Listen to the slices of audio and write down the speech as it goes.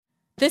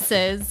This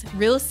is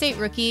Real Estate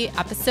Rookie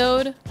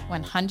episode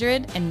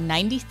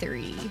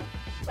 193.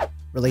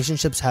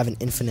 Relationships have an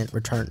infinite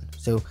return.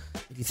 So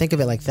if you think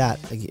of it like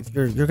that, like if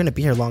you're going to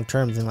be here long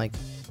term, then like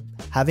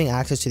having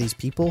access to these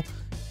people,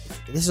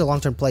 this is a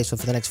long-term play. So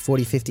for the next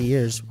 40, 50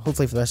 years,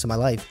 hopefully for the rest of my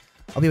life,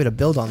 I'll be able to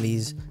build on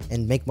these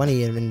and make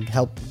money and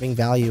help bring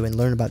value and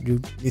learn about new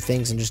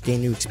things and just gain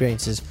new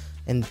experiences.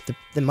 And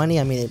the money,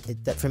 I mean,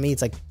 that for me,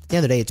 it's like at the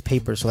end of the day, it's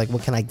paper. So like,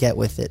 what can I get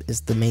with it is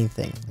the main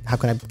thing. How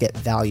can I get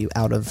value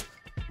out of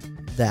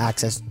the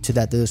access to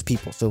those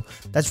people? So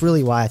that's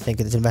really why I think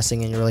it's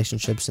investing in your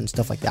relationships and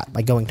stuff like that.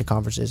 By going to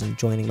conferences and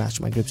joining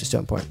mastermind groups is so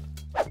important.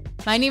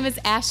 My name is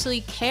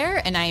Ashley Kerr,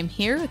 and I am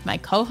here with my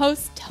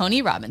co-host,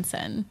 Tony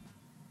Robinson.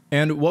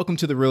 And welcome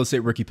to the Real Estate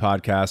Rookie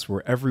Podcast,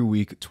 where every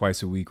week,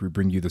 twice a week, we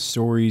bring you the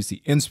stories, the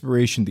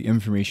inspiration, the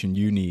information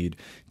you need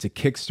to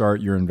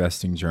kickstart your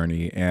investing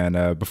journey.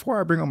 And before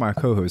I bring on my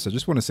co-host, I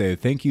just want to say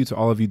thank you to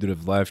all of you that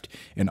have left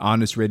an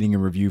honest rating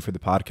and review for the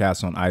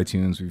podcast on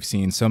iTunes. We've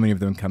seen so many of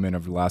them come in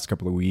over the last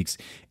couple of weeks,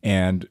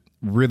 and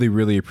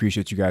really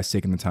appreciate you guys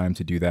taking the time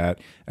to do that.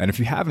 And if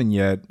you haven't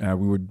yet,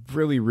 we would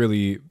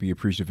really be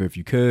appreciative if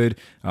you could.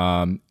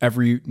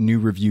 Every new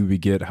review we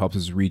get helps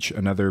us reach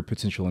another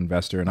potential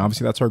investor. And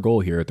obviously that's our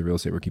goal here at the Real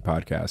Estate Rookie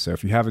Podcast. So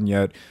if you haven't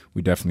yet,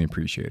 we definitely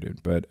appreciate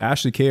it. But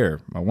Ashley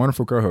Kerr, my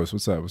wonderful co-host,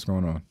 what's up? What's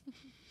going on?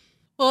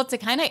 Well, to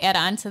kind of add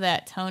on to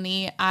that,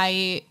 Tony,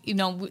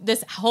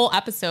 this whole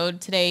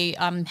episode today,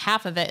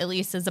 half of it at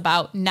least is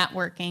about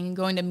networking,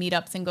 going to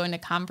meetups and going to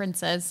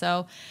conferences.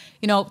 So,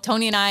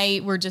 Tony and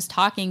I were just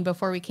talking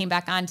before we came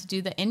back on to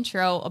do the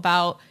intro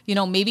about,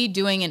 maybe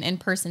doing an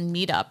in-person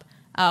meetup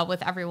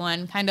with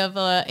everyone, kind of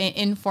an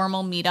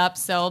informal meetup.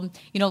 So,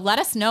 let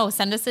us know.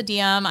 Send us a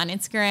DM on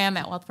Instagram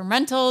at Wealth from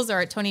Rentals or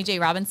at Tony J.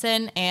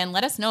 Robinson, and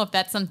let us know if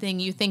that's something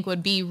you think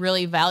would be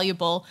really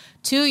valuable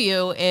to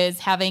you, is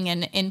having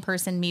an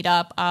in-person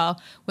meetup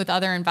with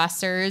other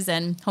investors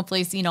and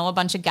hopefully, a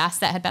bunch of guests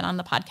that had been on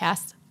the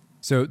podcast.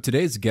 So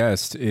today's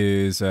guest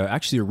is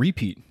actually a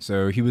repeat.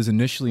 So he was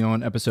initially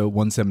on episode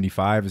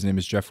 175. His name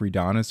is Jeffrey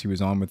Donis. He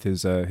was on with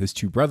his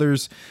two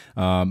brothers,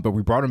 but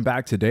we brought him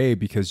back today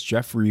because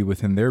Jeffrey,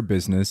 within their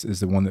business, is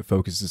the one that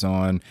focuses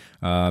on.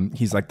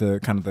 He's like the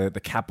kind of the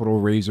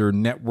capital raiser,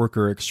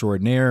 networker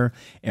extraordinaire,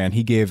 and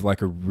he gave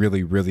like a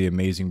really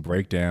amazing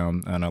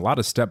breakdown and a lot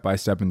of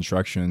step-by-step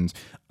instructions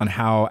on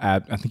how I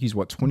think he's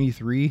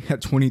 23.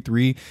 At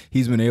 23,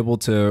 he's been able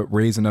to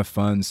raise enough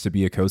funds to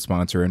be a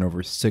co-sponsor in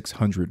over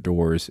 600 doors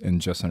in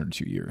just under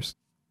 2 years.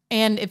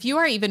 And if you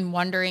are even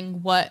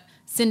wondering what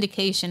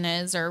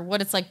syndication is or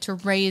what it's like to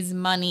raise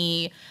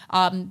money,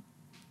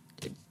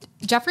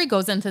 Jeffrey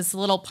goes into this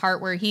little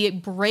part where he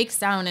breaks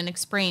down and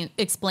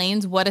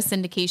explains what a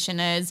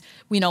syndication is,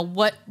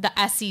 what the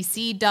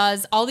SEC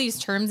does, all these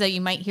terms that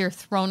you might hear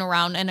thrown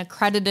around, an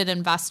accredited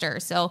investor.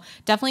 So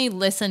definitely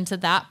listen to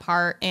that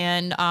part,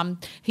 and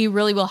he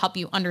really will help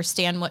you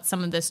understand what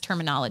some of this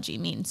terminology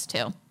means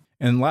too.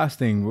 And last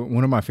thing,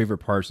 one of my favorite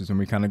parts is when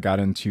we kind of got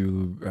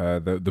into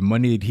the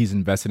money that he's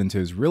invested into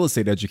his real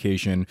estate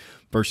education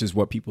versus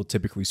what people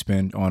typically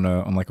spend on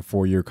like a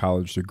 4-year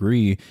college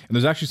degree. And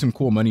there's actually some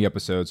cool money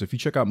episodes. So if you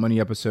check out money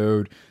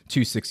episode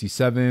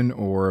 267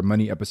 or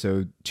money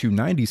episode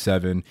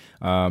 297,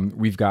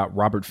 we've got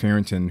Robert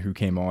Farrington who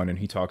came on and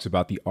he talks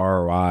about the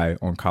ROI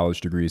on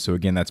college degrees. So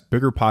again, that's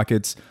Bigger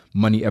Pockets,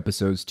 money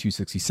episodes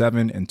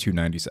 267 and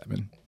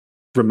 297.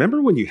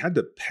 Remember when you had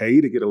to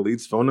pay to get a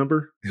lead's phone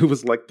number? It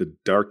was like the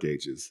dark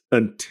ages,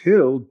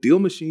 until Deal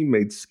Machine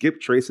made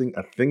skip tracing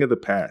a thing of the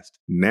past.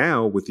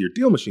 Now, with your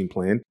Deal Machine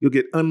plan, you'll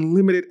get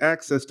unlimited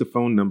access to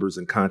phone numbers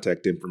and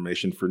contact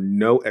information for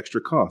no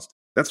extra cost.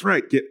 That's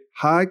right, get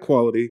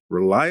high-quality,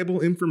 reliable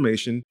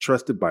information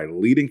trusted by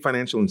leading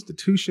financial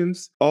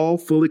institutions, all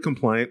fully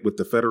compliant with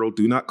the federal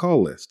Do Not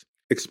Call list.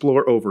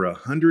 Explore over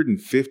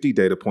 150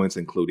 data points,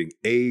 including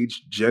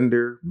age,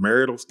 gender,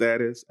 marital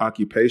status,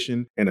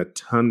 occupation, and a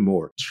ton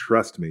more.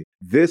 Trust me,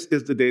 this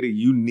is the data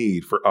you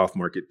need for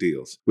off-market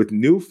deals. With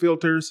new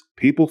filters,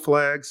 people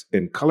flags,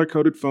 and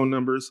color-coded phone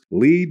numbers,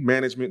 lead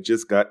management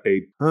just got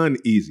a ton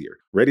easier.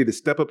 Ready to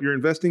step up your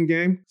investing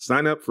game?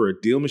 Sign up for a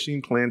Deal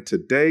Machine plan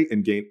today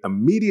and gain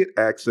immediate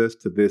access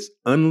to this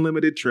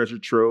unlimited treasure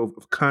trove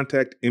of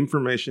contact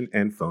information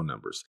and phone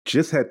numbers.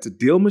 Just head to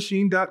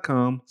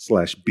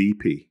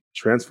DealMachine.com/BP.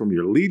 Transform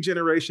your lead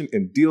generation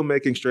and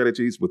deal-making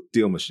strategies with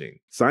Deal Machine.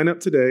 Sign up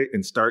today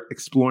and start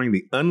exploring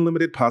the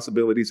unlimited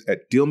possibilities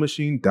at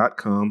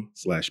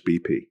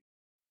DealMachine.com/BP.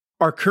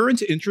 Are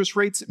current interest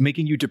rates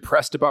making you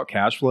depressed about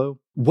cash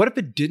flow? What if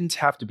it didn't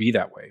have to be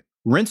that way?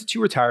 Rent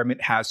to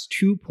Retirement has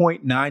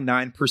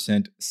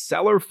 2.99%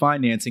 seller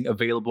financing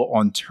available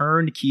on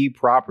turnkey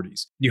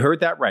properties. You heard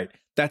that right.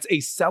 That's a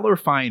seller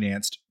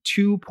financed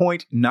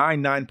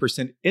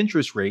 2.99%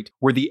 interest rate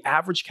where the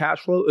average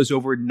cash flow is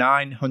over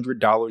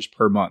 $900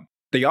 per month.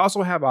 They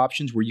also have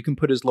options where you can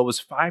put as low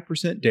as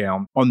 5%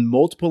 down on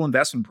multiple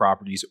investment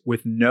properties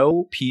with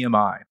no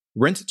PMI.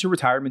 Rent to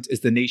Retirement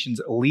is the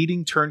nation's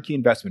leading turnkey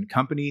investment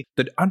company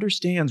that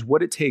understands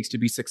what it takes to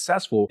be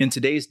successful in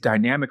today's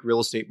dynamic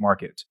real estate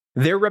market.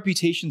 Their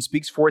reputation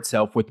speaks for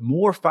itself with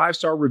more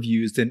 5-star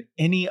reviews than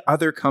any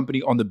other company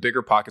on the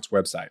BiggerPockets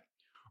website.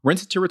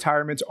 Rent to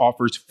Retirement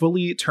offers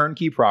fully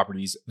turnkey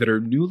properties that are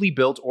newly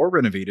built or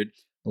renovated,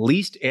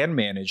 leased and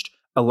managed,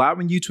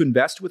 allowing you to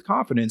invest with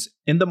confidence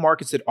in the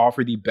markets that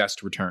offer the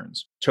best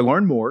returns. To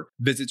learn more,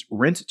 visit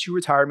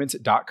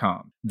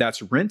renttoretirement.com.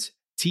 That's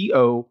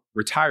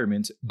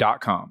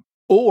renttoretirement.com.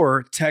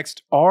 Or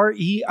text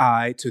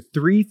REI to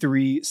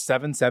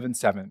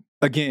 33777.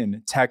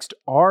 Again, text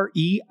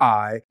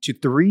REI to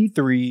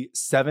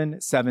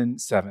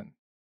 33777.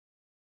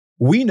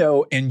 We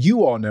know, and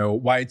you all know,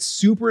 why it's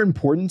super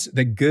important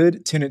that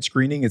good tenant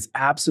screening is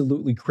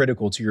absolutely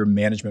critical to your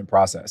management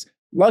process.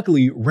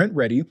 Luckily,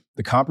 RentRedi,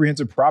 the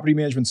comprehensive property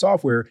management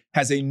software,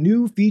 has a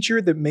new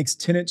feature that makes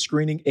tenant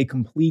screening a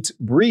complete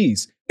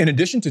breeze. In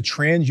addition to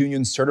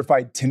TransUnion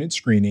certified tenant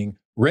screening,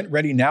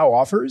 RentRedi now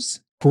offers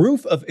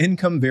proof of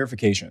income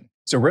verification.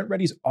 So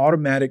RentRedi's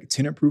automatic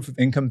tenant proof of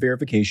income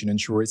verification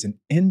ensures an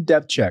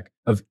in-depth check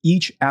of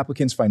each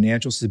applicant's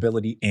financial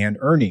stability and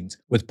earnings.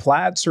 With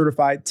Plaid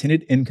certified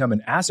tenant income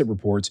and asset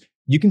reports,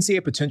 you can see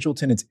a potential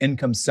tenant's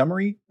income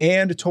summary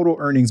and total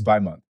earnings by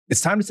month.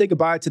 It's time to say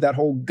goodbye to that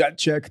whole gut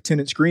check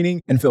tenant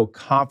screening and feel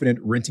confident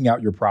renting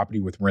out your property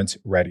with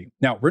RentRedi.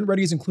 Now,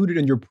 RentRedi is included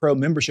in your pro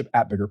membership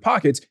at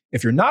BiggerPockets.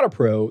 If you're not a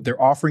pro,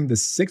 they're offering the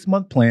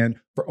 6-month plan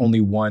for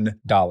only $1.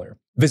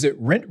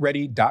 Visit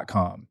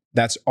rentredi.com.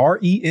 That's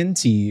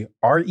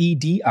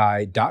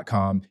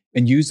RentRedi.com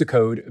and use the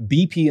code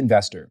BP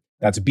Investor.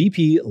 That's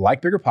BP,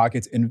 like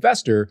BiggerPockets,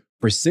 Investor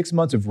for 6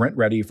 months of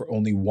RentRedi for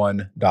only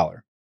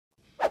 $1.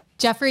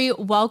 Jeffrey,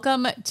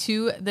 welcome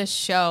to the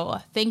show.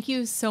 Thank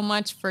you so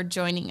much for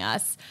joining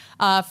us.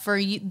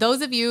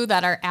 Those of you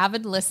that are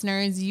avid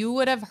listeners, you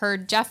would have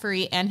heard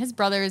Jeffrey and his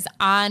brothers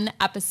on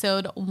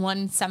episode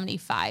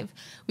 175.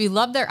 We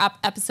love their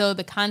episode,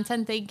 the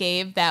content they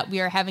gave, that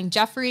we are having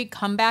Jeffrey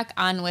come back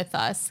on with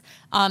us.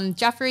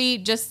 Jeffrey,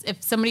 just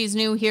if somebody's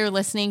new here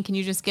listening, can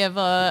you just give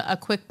a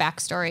quick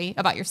backstory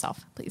about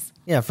yourself, please?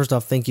 Yeah, first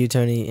off, thank you,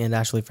 Tony and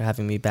Ashley, for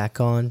having me back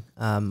on.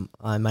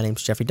 My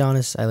name's Jeffrey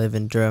Donis. I live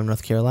in Durham,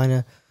 North Carolina.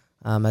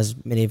 As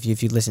many of you,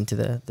 if you listened to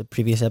the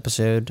previous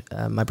episode,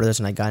 my brothers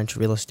and I got into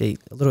real estate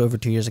a little over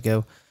 2 years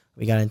ago.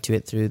 We got into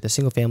it through the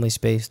single family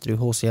space, through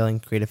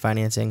wholesaling, creative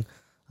financing,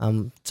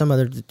 some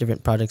other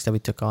different projects that we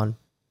took on.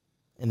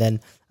 And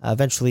then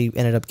eventually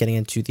ended up getting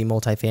into the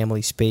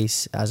multifamily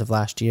space as of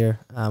last year,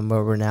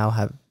 where we're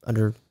now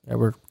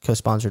we're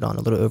co-sponsored on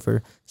a little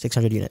over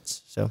 600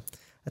 units. So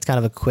that's kind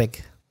of a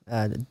quick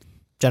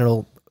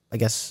general, I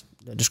guess,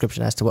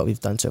 description as to what we've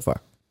done so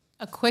far.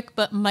 A quick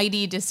but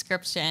mighty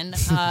description.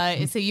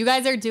 So you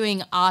guys are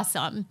doing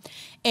awesome.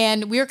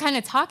 And we were kind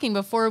of talking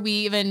before we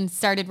even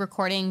started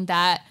recording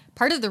that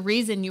part of the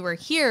reason you were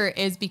here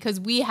is because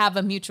we have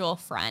a mutual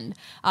friend.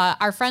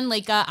 Our friend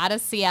Leica out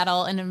of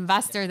Seattle, an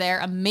investor there,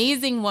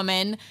 amazing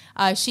woman.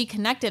 She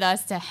connected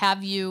us to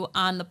have you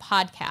on the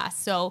podcast.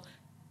 So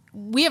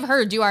we have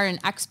heard you are an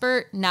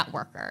expert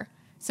networker.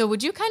 So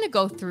would you kind of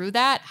go through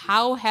that?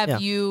 How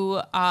have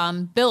you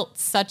built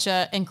such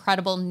an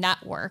incredible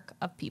network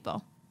of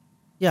people?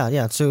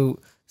 Yeah. So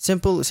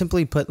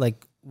simply put,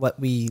 like what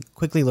we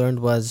quickly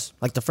learned was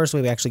like the first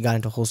way we actually got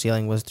into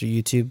wholesaling was through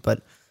YouTube.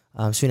 But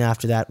soon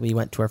after that, we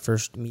went to our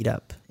first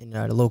meetup in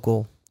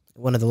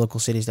one of the local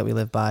cities that we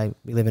live by.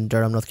 We live in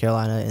Durham, North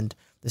Carolina, and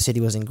the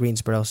city was in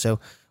Greensboro. So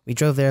we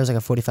drove there. It was like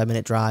a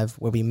 45-minute drive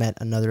where we met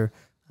another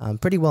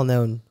pretty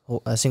well-known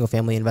single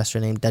family investor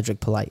named Dedrick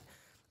Polite.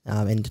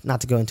 And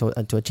not to go into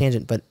a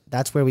tangent, but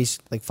that's where we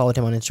like followed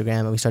him on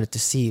Instagram and we started to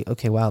see,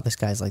 okay, wow, this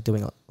guy's like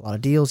doing a lot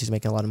of deals. He's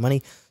making a lot of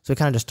money. So it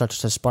kind of just started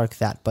to spark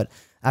that. But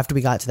after we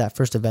got to that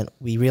first event,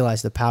 we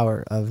realized the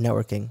power of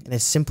networking. And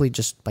it's simply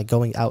just by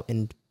going out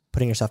and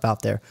putting yourself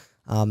out there.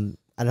 At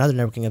another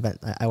networking event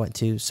I went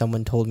to,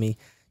 someone told me,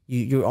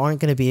 you aren't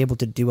going to be able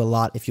to do a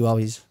lot if you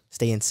always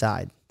stay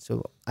inside.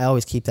 So I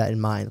always keep that in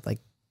mind, like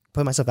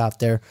put myself out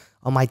there.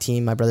 On my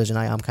team, my brothers and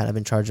I'm kind of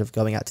in charge of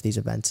going out to these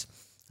events.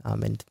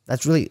 And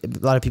that's really, a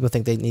lot of people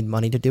think they need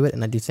money to do it.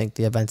 And I do think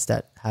the events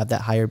that have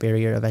that higher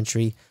barrier of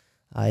entry,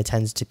 it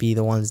tends to be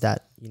the ones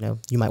that,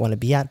 you might want to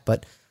be at,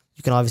 but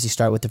you can obviously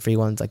start with the free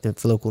ones, like the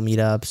local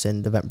meetups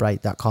and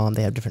eventbrite.com.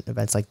 They have different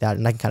events like that.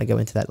 And I can kind of go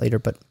into that later,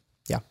 but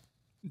yeah.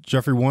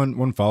 Jeffrey,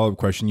 one follow-up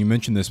question. You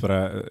mentioned this,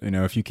 but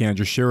if you can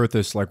just share with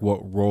us like what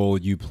role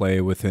you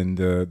play within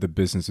the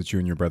business that you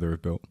and your brother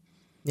have built.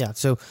 Yeah.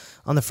 So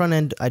on the front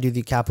end, I do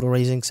the capital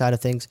raising side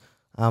of things.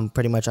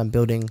 Pretty much I'm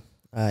building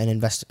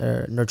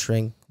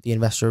nurturing the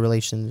investor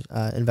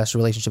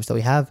relationships that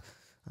we have.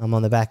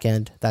 On the back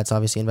end, that's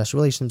obviously investor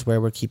relations, where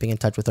we're keeping in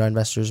touch with our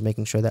investors,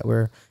 making sure that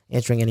we're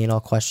answering any and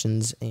all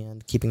questions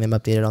and keeping them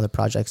updated on the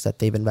projects that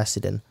they've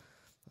invested in.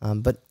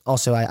 But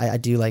also I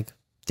do like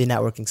the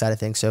networking side of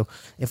things. So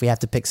if we have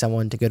to pick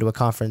someone to go to a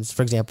conference,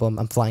 for example,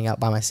 I'm flying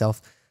out by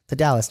myself to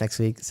Dallas next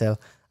week. So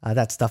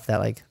that's stuff that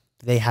like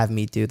they have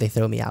me do. They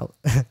throw me out.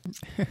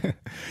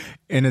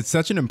 And it's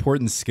such an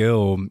important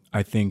skill,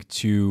 I think,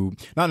 to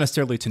not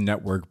necessarily to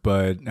network,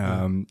 but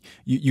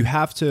you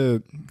have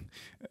to,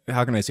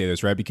 how can I say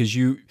this, right? Because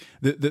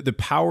the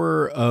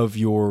power of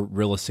your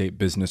real estate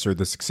business or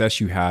the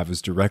success you have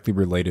is directly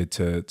related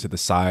to the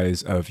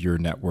size of your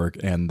network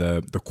and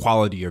the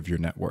quality of your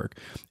network.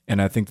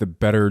 And I think the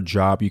better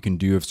job you can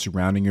do of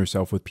surrounding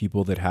yourself with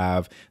people that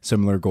have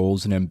similar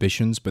goals and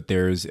ambitions, but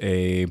there's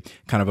a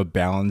kind of a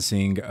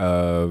balancing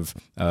of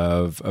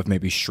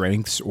maybe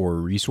strengths or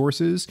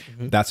resources,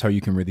 that's how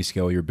you can really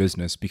scale your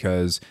business.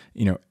 Because,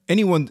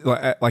 anyone,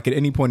 like at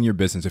any point in your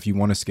business, if you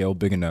want to scale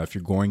big enough,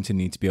 you're going to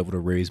need to be able to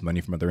raise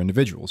money from other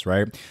individuals,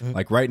 right?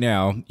 Like right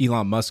now,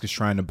 Elon Musk is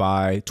trying to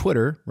buy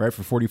Twitter, right,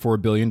 for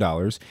 $44 billion.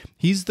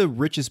 He's the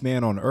richest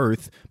man on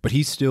earth, but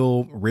he's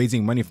still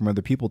raising money from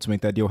other people to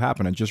make that deal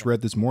happen. I just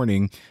read this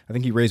morning, I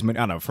think he raised money,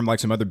 I don't know, from like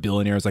some other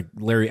billionaires like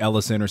Larry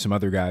Ellison or some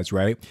other guys,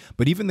 right?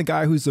 But even the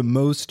guy who's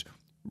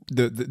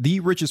the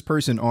richest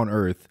person on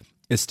earth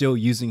is still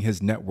using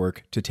his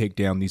network to take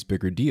down these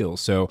bigger deals.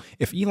 So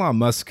if Elon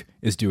Musk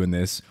is doing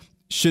this,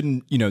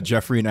 shouldn't,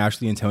 Jeffrey and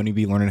Ashley and Tony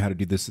be learning how to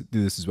do this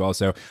as well?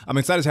 So I'm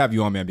excited to have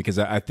you on, man, because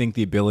I think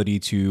the ability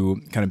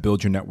to kind of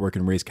build your network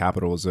and raise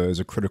capital is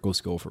a critical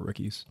skill for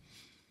rookies.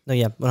 No,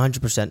 yeah,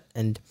 100%.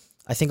 And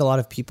I think a lot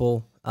of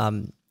people,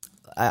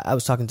 I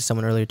was talking to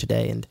someone earlier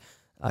today, and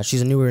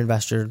she's a newer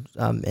investor.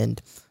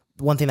 And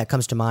one thing that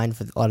comes to mind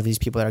for a lot of these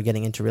people that are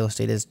getting into real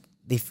estate is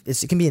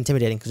it can be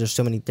intimidating because there's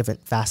so many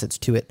different facets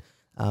to it.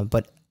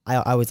 But I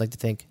always like to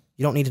think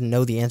you don't need to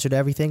know the answer to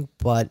everything,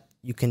 but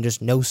you can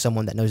just know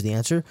someone that knows the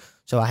answer.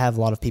 So I have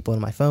a lot of people in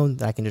my phone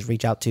that I can just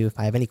reach out to if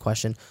I have any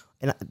question.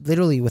 And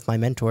literally with my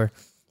mentor,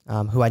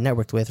 who I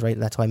networked with, right?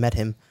 That's how I met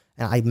him.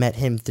 And I met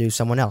him through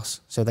someone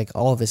else. So like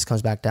all of this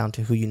comes back down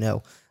to who you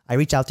know. I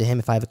reach out to him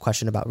if I have a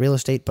question about real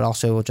estate, but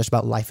also just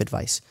about life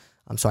advice.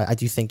 So I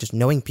do think just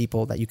knowing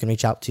people that you can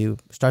reach out to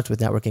starts with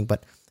networking,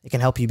 but it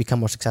can help you become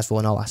more successful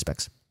in all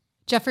aspects.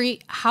 Jeffrey,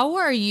 how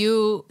are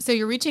you? So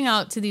you're reaching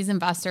out to these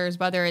investors,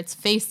 whether it's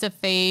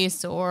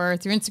face-to-face or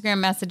through Instagram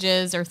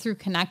messages or through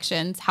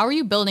connections. How are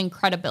you building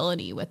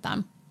credibility with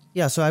them?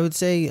 Yeah, so I would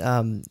say,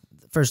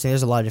 first thing,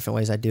 there's a lot of different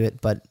ways I do it,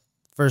 but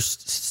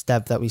first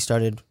step that we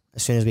started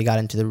as soon as we got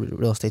into the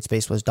real estate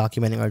space was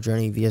documenting our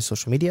journey via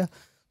social media.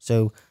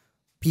 So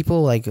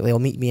people, they'll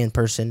meet me in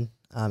person,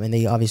 and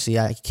they obviously,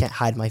 I can't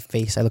hide my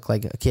face. I look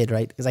like a kid,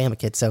 right? Because I am a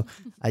kid. So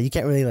you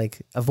can't really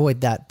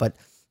avoid that, but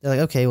they're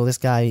like, okay, well, this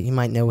guy, he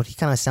might know he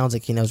kind of sounds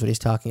like he knows what he's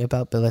talking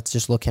about, but let's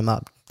just look him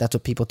up. That's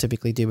what people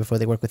typically do before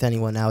they work with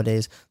anyone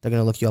nowadays. They're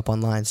going to look you up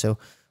online. So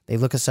they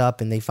look us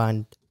up and they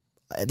find,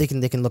 they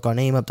can look our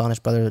name up,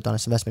 Donish Brothers,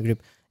 Donish Investment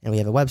Group, and we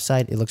have a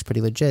website. It looks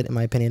pretty legit, in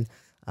my opinion.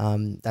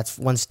 That's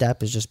one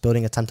step, is just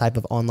building some type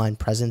of online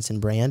presence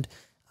and brand.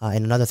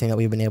 And another thing that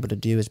we've been able to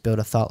do is build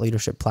a thought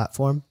leadership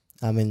platform.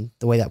 And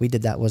the way that we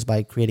did that was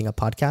by creating a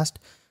podcast.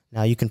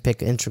 Now you can pick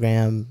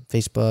Instagram,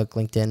 Facebook,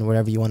 LinkedIn,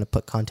 wherever you want to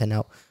put content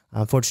out.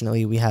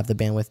 Unfortunately, we have the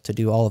bandwidth to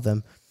do all of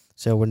them.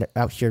 So we're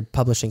out here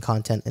publishing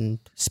content and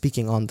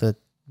speaking on the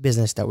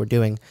business that we're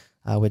doing,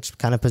 which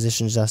kind of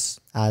positions us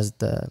as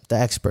the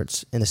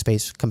experts in the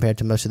space compared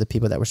to most of the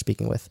people that we're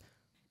speaking with.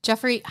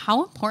 Jeffrey,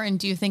 how important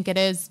do you think it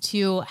is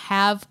to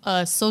have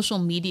a social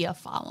media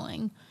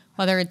following,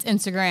 whether it's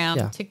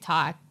Instagram,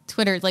 TikTok,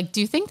 Twitter?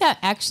 Do you think that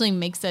actually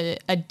makes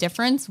a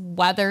difference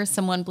whether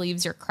someone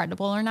believes you're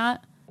credible or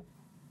not?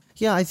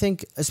 Yeah, I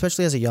think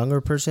especially as a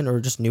younger person or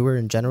just newer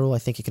in general, I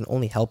think it can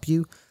only help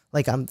you.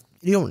 You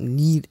don't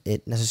need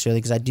it necessarily,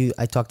 because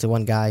I talked to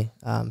one guy,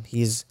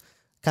 he's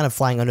kind of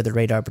flying under the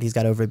radar, but he's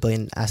got over $1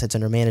 billion assets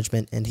under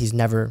management, and he's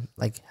never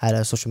had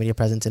a social media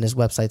presence, and his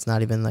website's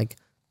not even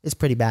it's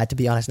pretty bad, to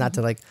be honest, not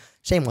to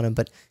shame on him,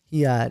 but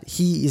he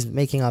is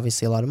making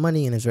obviously a lot of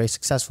money and is very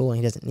successful, and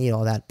he doesn't need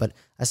all that. But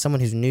as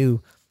someone who's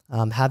new,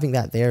 having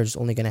that there is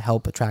only going to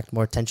help attract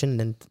more attention.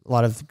 And a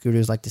lot of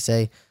gurus like to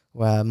say,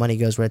 money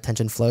goes where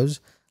attention flows.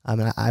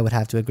 And I would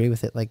have to agree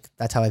with it.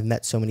 That's how I've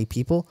met so many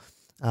people.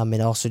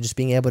 And also just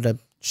being able to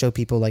show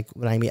people,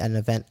 when I meet at an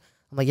event,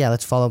 I'm like, yeah,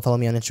 let's follow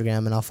me on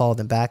Instagram, and I'll follow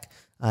them back.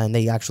 And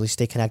they actually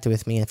stay connected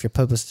with me. And if you're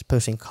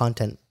posting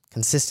content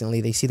consistently,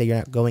 they see that you're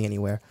not going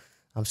anywhere.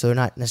 So you're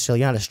not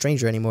a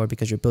stranger anymore,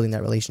 because you're building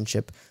that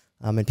relationship.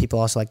 And people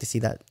also like to see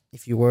that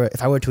if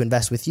I were to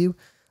invest with you,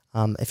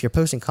 if you're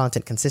posting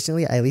content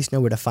consistently, I at least know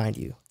where to find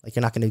you.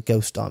 You're not going to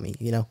ghost on me,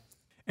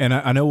 And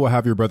I know we'll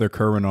have your brother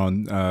Kerwin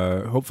on,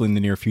 hopefully in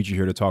the near future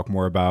here, to talk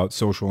more about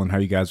social and how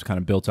you guys kind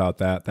of built out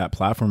that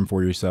platform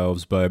for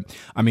yourselves. But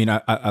I mean,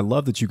 I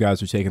love that you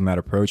guys are taking that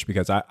approach,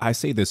 because I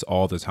say this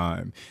all the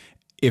time.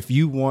 If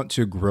you want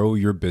to grow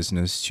your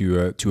business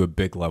to a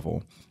big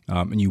level,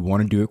 and you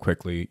want to do it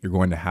quickly, you're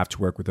going to have to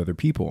work with other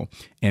people.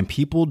 And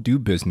people do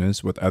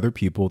business with other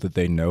people that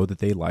they know, that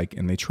they like,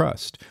 and they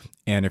trust.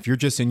 And if you're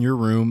just in your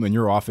room, in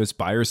your office,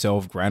 by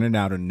yourself, grinding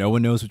out, and no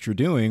one knows what you're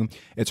doing,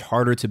 it's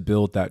harder to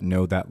build that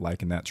know, that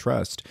like, and that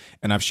trust.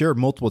 And I've shared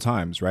multiple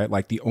times,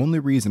 right? The only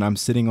reason I'm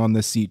sitting on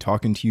this seat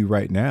talking to you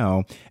right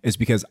now is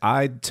because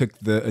I took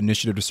the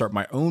initiative to start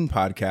my own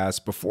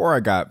podcast before I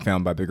got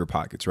found by Bigger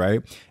Pockets,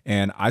 right?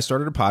 And I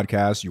started a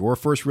podcast, Your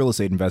First Real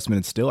Estate Investment.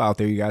 It's still out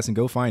there. You guys can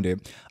go find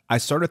it. I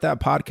started that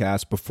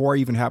podcast before I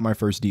even had my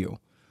first deal.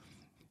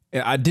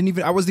 I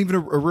wasn't even a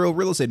real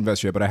real estate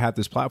investor yet, but I had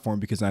this platform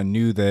because I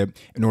knew that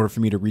in order for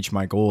me to reach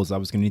my goals, I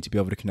was going to need to be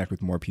able to connect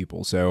with more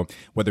people. So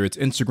whether it's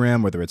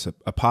Instagram, whether it's a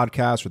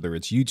podcast, whether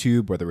it's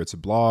YouTube, whether it's a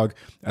blog,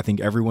 I think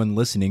everyone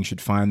listening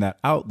should find that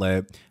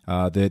outlet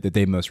that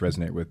they most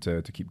resonate with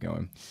to keep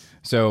going.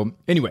 So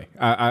anyway,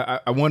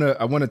 I want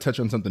to touch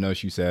on something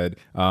else you said,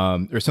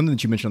 or something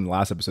that you mentioned in the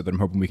last episode that I'm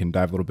hoping we can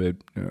dive a little bit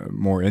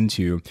more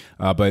into.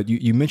 But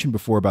you mentioned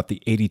before about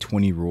the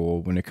 80-20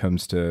 rule when it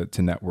comes to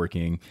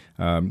networking.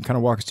 Kind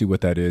of walk us through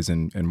what that is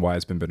and why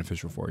it's been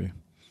beneficial for you.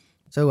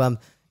 So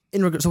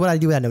so what I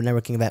do at a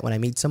networking event when I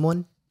meet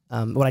someone,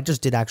 what I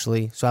just did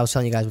actually. So I was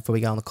telling you guys before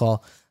we got on the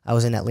call, I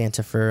was in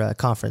Atlanta for a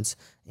conference.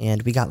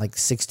 And we got like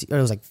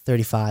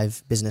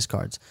 35 business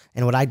cards.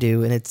 And what I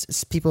do, and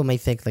it's people may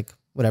think like,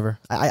 whatever,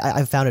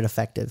 I found it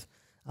effective.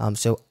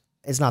 So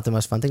it's not the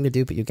most fun thing to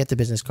do, but you get the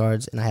business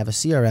cards, and I have a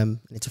CRM, and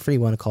it's a free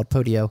one called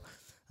Podio.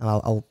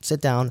 I'll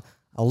sit down,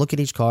 I'll look at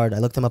each card, I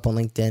look them up on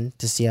LinkedIn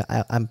to see,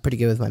 I'm pretty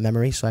good with my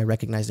memory, so I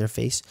recognize their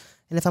face.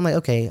 And if I'm like,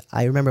 okay,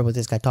 I remember what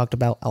this guy talked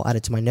about, I'll add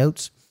it to my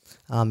notes.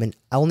 And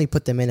I only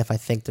put them in if I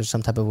think there's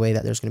some type of way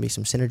that there's going to be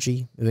some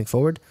synergy moving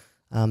forward.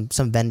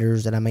 Some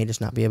vendors that I may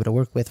just not be able to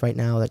work with right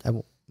now that I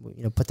will,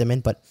 put them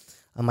in. But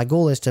my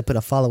goal is to put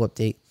a follow-up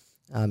date.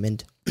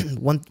 And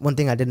one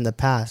thing I did in the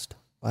past,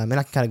 and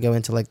I can kind of go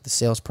into like the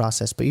sales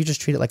process, but you just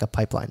treat it like a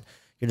pipeline.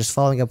 You're just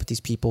following up with these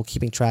people,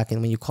 keeping track.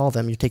 And when you call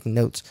them, you're taking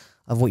notes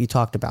of what you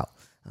talked about.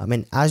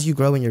 And as you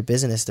grow in your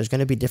business, there's going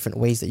to be different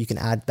ways that you can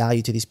add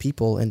value to these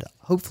people. And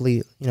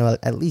hopefully,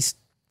 at least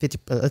 50,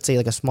 let's say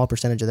like a small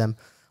percentage of them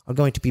are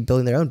going to be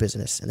building their own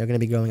business, and they're going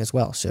to be growing as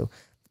well. So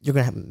you're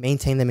going to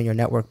maintain them in your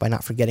network by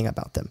not forgetting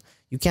about them.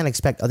 You can't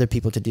expect other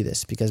people to do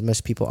this because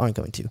most people aren't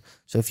going to.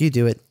 So if you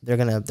do it, they're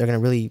going to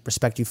really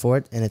respect you for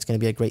it, and it's going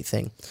to be a great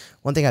thing.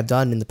 One thing I've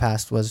done in the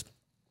past was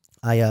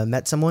I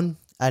met someone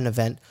at an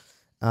event.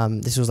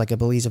 This was like a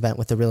Belize event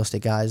with the real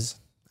estate guys.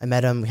 I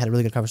met him. We had a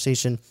really good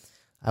conversation.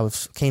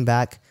 Came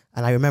back,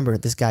 and I remember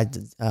this guy.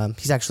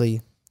 He's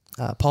actually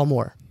Paul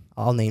Moore.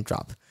 I'll name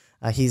drop.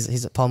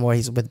 He's Paul Moore.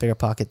 He's with Bigger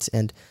Pockets,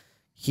 and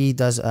he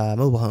does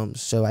mobile homes.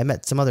 So I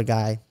met some other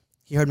guy.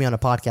 He heard me on a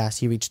podcast.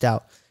 He reached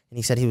out, and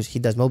he said he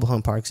does mobile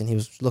home parks, and he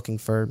was looking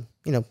for,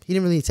 he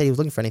didn't really say he was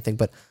looking for anything,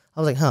 but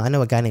I was like, I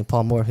know a guy named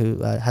Paul Moore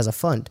who has a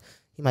fund.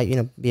 He might,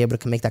 be able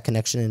to make that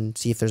connection and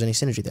see if there's any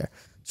synergy there.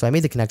 So I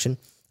made the connection.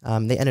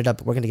 They ended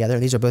up working together,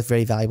 and these are both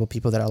very valuable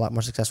people that are a lot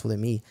more successful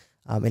than me.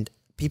 And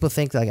people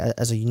think like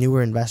as a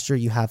newer investor,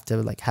 you have to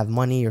like have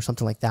money or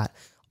something like that.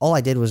 All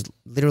I did was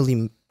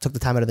literally took the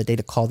time out of the day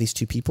to call these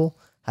two people,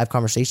 have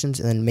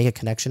conversations, and then make a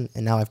connection.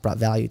 And now I've brought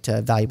value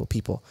to valuable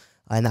people.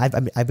 And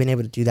I've been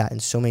able to do that in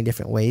so many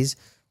different ways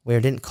where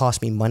it didn't cost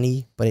me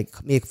money, but it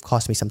may have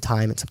cost me some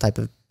time and some type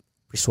of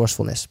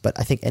resourcefulness. But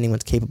I think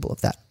anyone's capable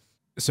of that.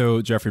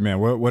 So Jeffrey, man,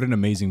 what an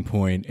amazing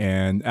point.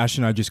 And Ash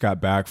and I just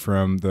got back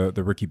from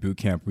the Rookie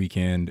Bootcamp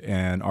weekend,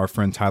 and our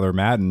friend Tyler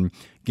Madden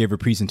gave a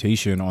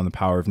presentation on the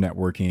power of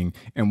networking.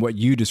 And what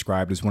you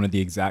described is one of the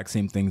exact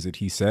same things that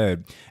he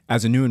said.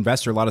 As a new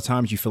investor, a lot of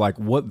times you feel like,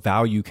 what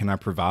value can I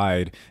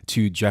provide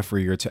to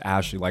Jeffrey or to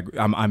Ashley? Like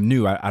I'm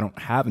new, I don't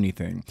have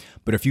anything.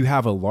 But if you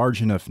have a large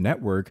enough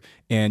network,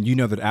 and you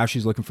know that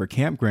Ashley's looking for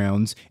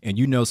campgrounds, and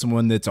you know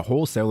someone that's a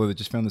wholesaler that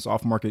just found this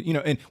off market,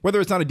 and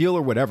whether it's not a deal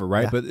or whatever,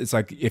 right? Yeah. But it's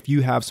like, if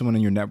you have someone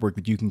in your network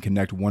that you can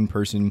connect one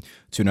person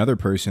to another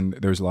person,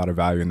 there's a lot of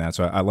value in that.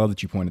 So I love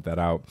that you pointed that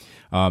out.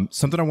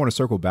 Something I want to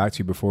circle back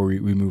to before we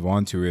move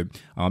on to it.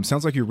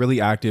 Sounds like you're really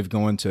active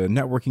going to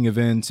networking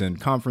events and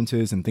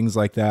conferences and things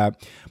like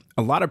that.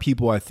 A lot of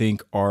people, I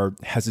think, are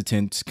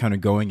hesitant kind of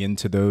going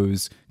into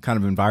those kind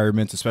of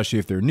environments, especially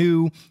if they're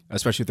new,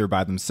 especially if they're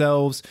by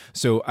themselves.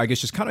 So I guess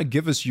just kind of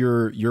give us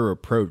your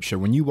approach. So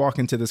when you walk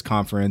into this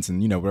conference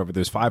and, whatever,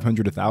 there's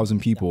 500, 1,000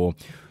 people,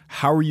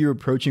 how are you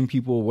approaching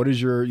people? What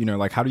is your,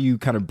 how do you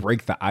kind of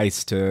break the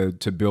ice to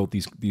build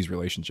these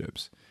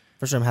relationships?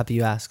 For sure. I'm happy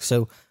you asked.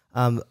 So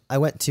I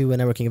went to a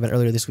networking event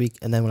earlier this week,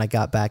 and then when I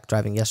got back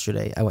driving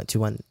yesterday, I went to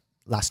one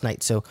last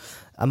night. So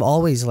I'm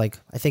always like,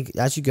 I think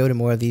as you go to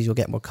more of these, you'll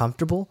get more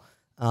comfortable.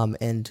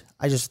 And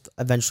I just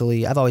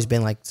I've always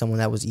been like someone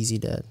that was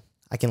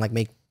I can like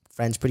make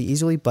friends pretty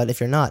easily. But if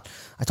you're not,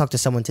 I talked to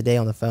someone today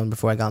on the phone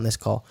before I got on this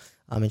call,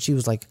 and she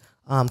was like,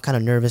 I'm kind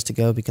of nervous to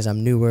go because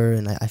I'm newer,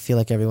 and I feel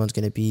like everyone's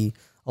going to be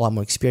a lot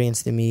more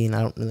experienced than me, and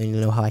I don't really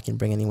know how I can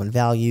bring anyone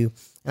value.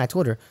 And I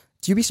told her,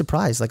 you'd be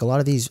surprised. Like a lot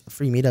of these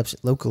free meetups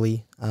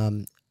locally,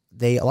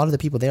 a lot of the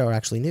people there are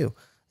actually new.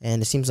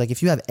 And it seems like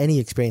if you have any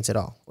experience at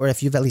all, or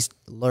if you've at least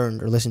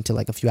learned or listened to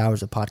like a few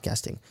hours of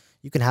podcasting,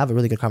 you can have a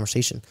really good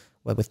conversation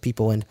with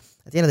people. And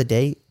at the end of the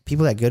day,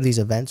 people that go to these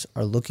events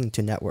are looking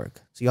to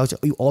network. So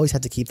you always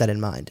have to keep that in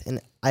mind.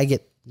 And I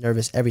get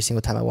nervous every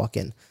single time I walk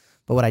in.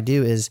 But what I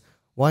do is,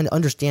 one,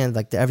 understand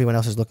like that everyone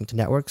else is looking to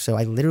network. So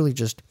I literally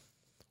just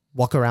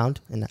walk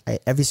around, and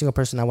every single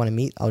person I want to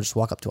meet, I'll just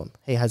walk up to them.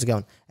 Hey, how's it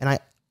going? And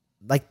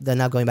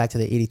now going back to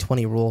the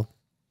 80-20 rule,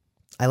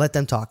 I let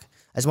them talk.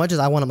 As much as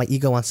my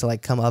ego wants to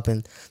like come up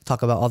and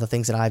talk about all the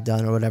things that I've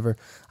done or whatever,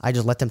 I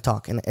just let them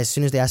talk. And as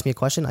soon as they ask me a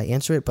question, I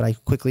answer it, but I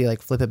quickly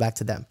like flip it back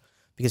to them.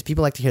 because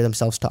people like to hear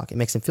themselves talk. It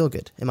makes them feel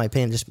good, in my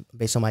opinion, just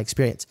based on my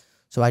experience.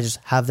 So I just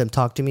have them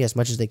talk to me as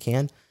much as they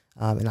can.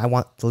 And I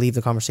want to leave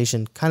the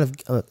conversation kind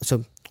of,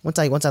 so once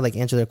I like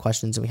answer their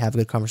questions and we have a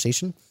good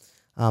conversation,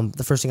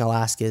 the first thing I'll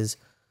ask is,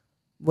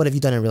 what have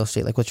you done in real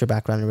estate? Like, what's your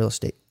background in real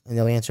estate? And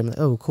they'll answer, like,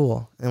 oh,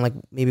 cool. And like,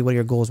 maybe what are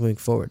your goals moving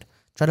forward?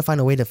 Try to find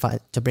a way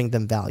to bring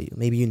them value.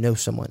 Maybe you know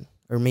someone,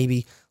 or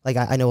maybe like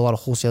I know a lot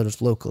of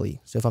wholesalers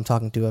locally. So if I'm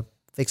talking to a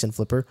fix and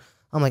flipper,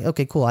 I'm like,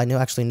 okay, cool. I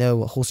actually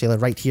know a wholesaler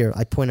right here.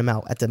 I point him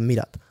out at the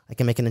meetup. I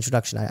can make an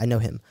introduction. I know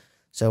him.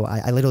 So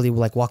I literally will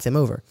like walk them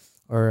over,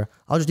 or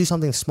I'll just do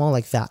something small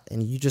like that.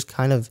 And you just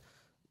kind of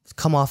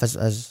come off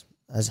as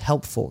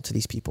helpful to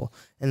these people.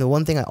 And the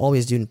one thing I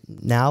always do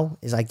now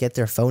is I get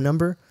their phone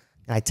number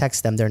and I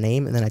text them their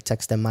name, and then I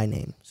text them my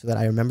name so that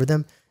I remember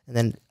them. And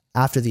then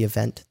after the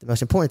event, the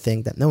most important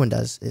thing that no one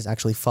does is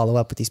actually follow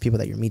up with these people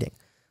that you're meeting.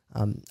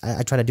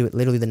 I try to do it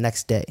literally the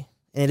next day.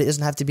 And it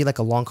doesn't have to be like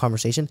a long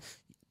conversation.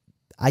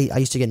 I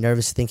used to get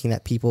nervous thinking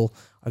that people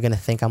are going to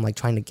think I'm like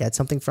trying to get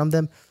something from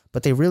them,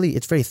 but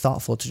it's very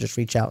thoughtful to just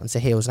reach out and say,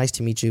 hey, it was nice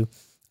to meet you.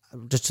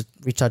 Just to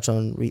retouch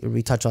on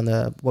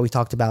what we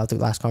talked about at the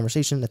last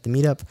conversation at the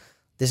meetup.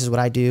 This is what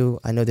I do.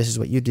 I know this is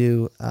what you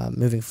do.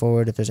 Moving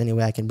forward, if there's any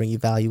way I can bring you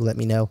value, let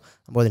me know.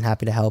 I'm more than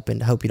happy to help,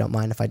 and I hope you don't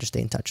mind if I just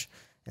stay in touch.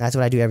 And that's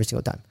what I do every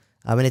single time.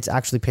 And it's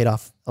actually paid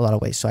off a lot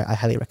of ways, so I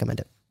highly recommend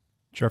it.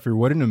 Jeffrey,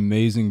 what an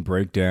amazing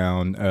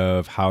breakdown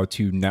of how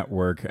to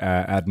network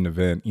at an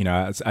event. You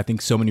know, I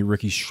think so many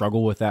rookies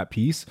struggle with that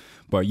piece,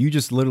 but you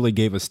just literally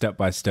gave a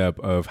step-by-step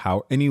of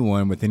how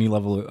anyone with any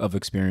level of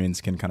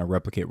experience can kind of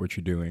replicate what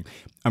you're doing.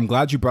 I'm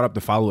glad you brought up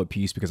the follow-up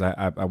piece, because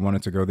I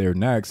wanted to go there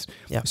next.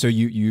 Yeah. So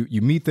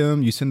you meet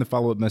them, you send the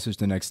follow-up message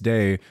the next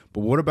day, but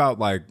what about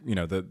like, you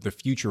know, the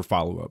future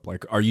follow-up?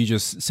 Like, are you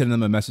just sending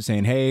them a message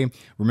saying, hey,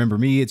 remember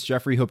me, it's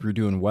Jeffrey, hope you're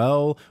doing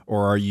well?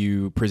 Or are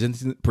you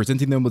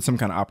presenting them with some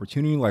kind of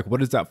opportunity? Like, what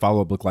does that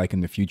follow-up look like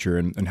in the future,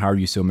 and how are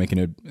you still making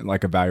it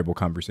like a valuable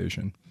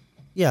conversation?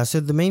 Yeah,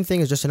 so the main thing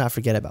is just to not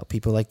forget about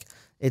people. Like,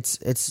 it's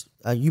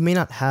you may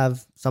not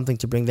have something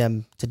to bring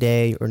them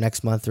today or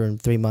next month or in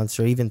 3 months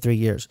or even 3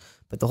 years,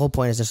 but the whole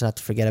point is just not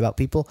to forget about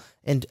people.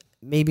 And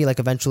maybe like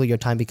eventually your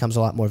time becomes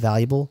a lot more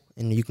valuable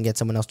and you can get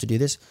someone else to do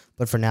this.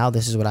 But for now,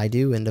 this is what I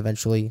do, and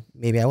eventually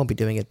maybe I won't be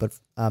doing it. But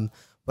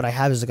what I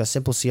have is like a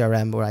simple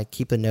CRM where I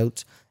keep the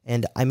notes,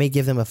 and I may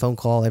give them a phone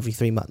call every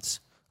 3 months.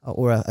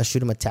 Or I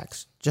shoot them a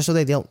text, just so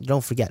they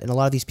don't forget. And a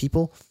lot of these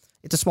people,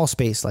 it's a small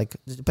space. Like,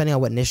 depending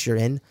on what niche you're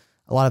in,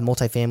 a lot of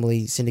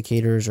multifamily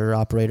syndicators or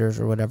operators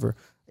or whatever,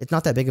 it's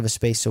not that big of a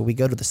space. So we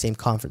go to the same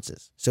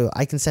conferences. So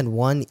I can send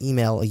one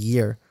email a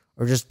year,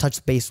 or just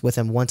touch base with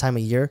them one time a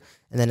year,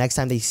 and the next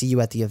time they see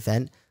you at the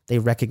event, they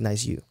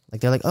recognize you.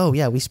 Like, they're like, oh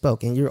yeah, we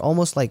spoke, and you're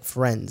almost like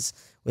friends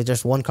with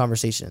just one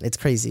conversation. It's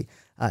crazy,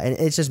 and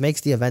it just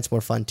makes the events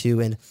more fun too.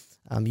 And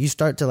you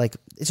start to like,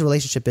 it's a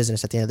relationship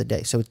business at the end of the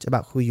day. So it's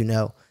about who you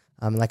know.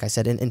 Like I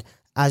said, and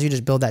as you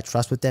just build that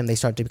trust with them, they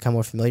start to become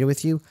more familiar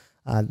with you.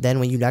 Then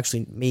when you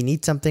actually may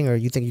need something, or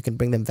you think you can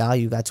bring them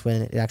value, that's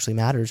when it actually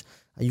matters.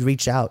 You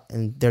reach out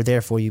and they're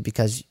there for you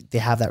because they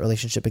have that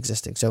relationship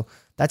existing. So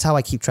that's how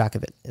I keep track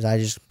of it, is I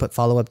just put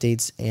follow-up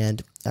dates,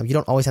 and you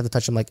don't always have to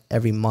touch them like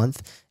every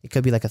month. It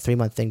could be like a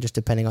 3-month thing, just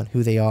depending on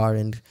who they are,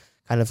 and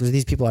kind of, because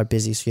these people are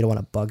busy, so you don't want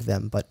to bug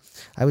them. But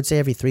I would say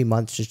every 3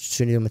 months, just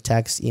shooting them a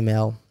text,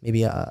 email,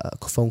 maybe a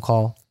phone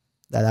call.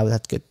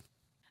 That's good.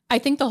 I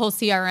think the whole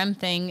CRM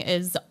thing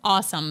is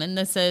awesome. And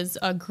this is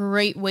a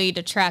great way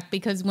to track,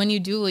 because when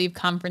you do leave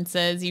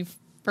conferences, you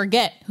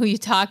forget who you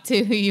talked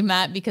to, who you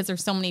met, because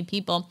there's so many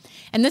people.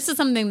 And this is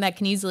something that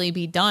can easily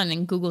be done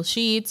in Google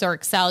Sheets or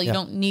Excel. You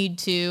don't need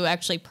to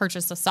actually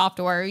purchase a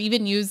software, or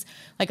even use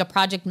like a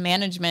project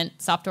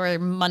management software,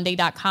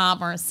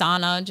 Monday.com or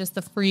Asana, just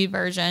the free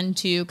version,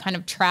 to kind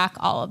of track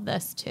all of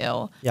this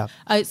too. Yeah.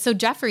 So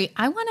Jeffrey,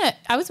 I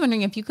was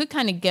wondering if you could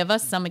kind of give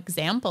us some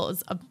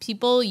examples of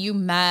people you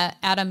met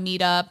at a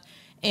meetup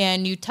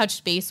and you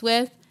touched base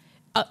with.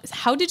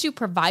 How did you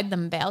provide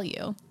them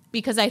value?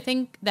 Because I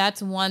think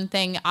that's one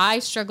thing I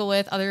struggle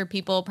with, other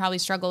people probably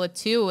struggle with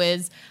too,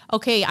 is,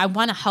 okay, I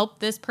want to help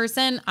this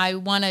person. I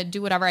want to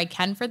do whatever I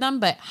can for them,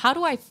 but how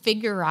do I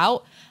figure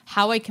out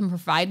how I can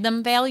provide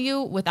them value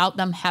without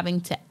them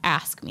having to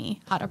ask me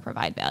how to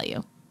provide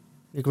value?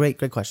 Great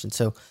question.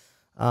 So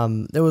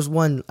there was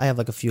one, I have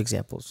like a few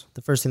examples.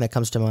 The first thing that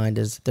comes to mind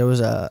is there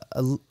was a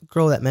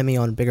girl that met me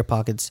on Bigger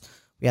Pockets.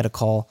 We had a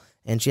call,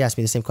 and she asked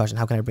me the same question: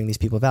 how can I bring these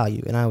people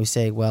value? And I always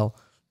say, well,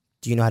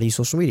 do you know how to use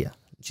social media?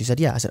 She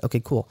said, yeah. I said,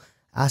 okay, cool.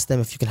 Ask them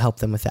if you can help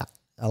them with that.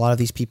 A lot of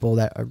these people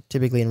that are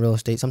typically in real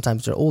estate,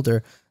 sometimes they're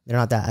older, they're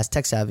not that as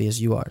tech savvy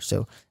as you are.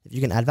 So if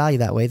you can add value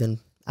that way, then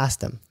ask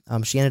them.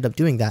 She ended up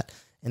doing that,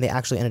 and they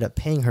actually ended up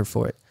paying her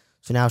for it.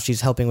 So now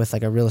she's helping with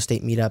like a real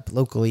estate meetup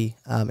locally,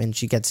 and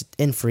she gets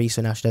in free.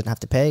 So now she doesn't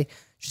have to pay.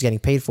 She's getting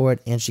paid for it,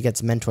 and she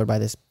gets mentored by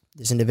this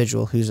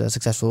individual who's a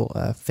successful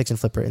fix and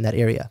flipper in that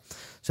area.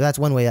 So that's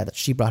one way that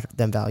she brought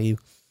them value.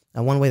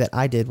 And one way that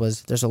I did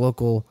was, there's a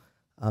local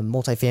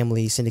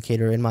multifamily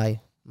syndicator in my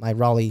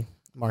Raleigh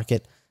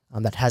market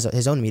that has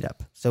his own meetup.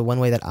 So one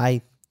way that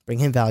I bring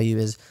him value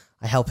is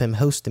I help him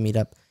host the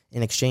meetup.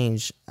 In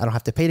exchange, I don't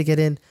have to pay to get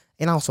in,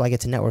 and also I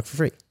get to network for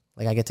free.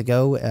 Like I get to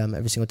go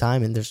every single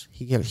time, and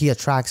he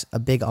attracts a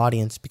big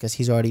audience because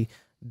he's already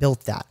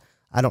built that.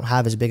 I don't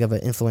have as big of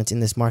an influence in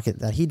this market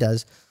that he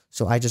does,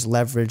 so I just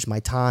leverage my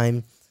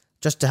time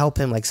just to help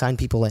him like sign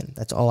people in.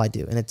 That's all I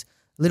do, and it's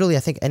literally,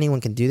 I think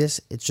anyone can do this.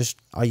 It's just,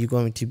 are you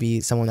going to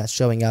be someone that's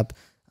showing up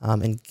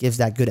and gives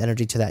that good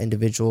energy to that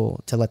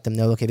individual to let them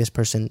know, okay, this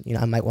person,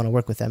 I might want to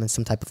work with them in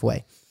some type of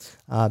way.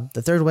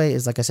 The third way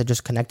is, like I said,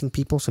 just connecting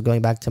people. So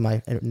going back to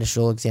my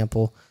initial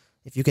example,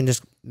 if you can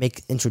just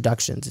make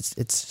introductions,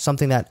 it's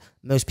something that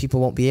most people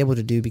won't be able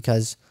to do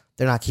because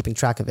they're not keeping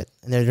track of it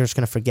and they're just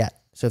going to forget.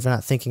 So if they're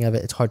not thinking of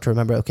it, it's hard to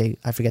remember, okay,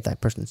 I forget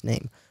that person's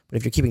name. But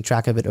if you're keeping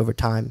track of it over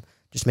time,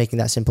 just making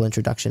that simple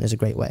introduction is a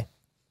great way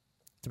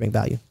to bring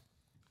value.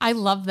 I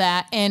love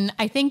that. And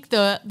I think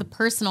the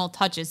personal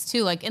touches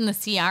too, like in the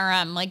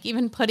CRM, like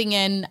even putting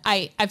in,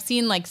 I've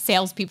seen like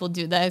salespeople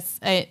do this,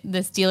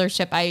 this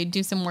dealership I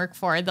do some work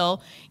for,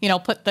 they'll,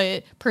 put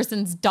the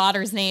person's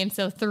daughter's name.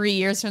 So 3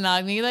 years from now,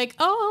 I'll be like,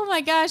 oh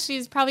my gosh,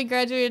 she's probably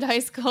graduated high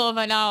school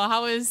by now.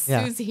 How is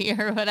Susie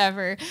or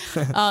whatever?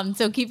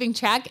 So keeping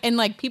track, and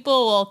like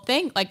people will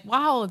think like,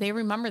 wow, they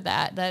remember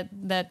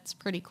that's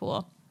pretty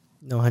cool.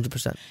 No,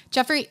 100%.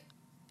 Jeffrey,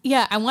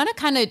 yeah, I want to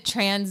kind of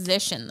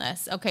transition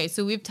this. Okay,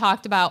 so we've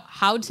talked about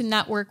how to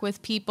network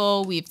with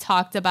people. We've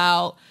talked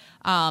about,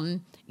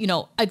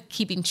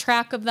 keeping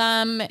track of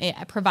them,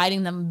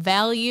 providing them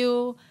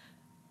value.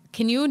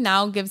 Can you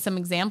now give some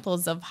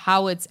examples of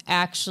how it's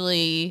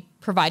actually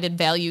provided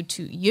value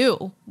to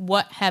you?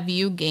 What have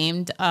you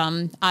gained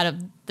out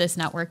of this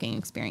networking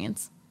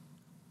experience?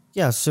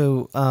 Yeah,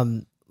 so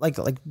like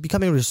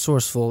becoming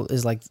resourceful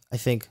is like, I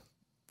think,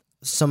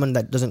 someone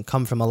that doesn't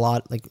come from a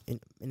lot, like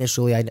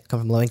initially I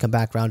come from a low income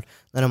background.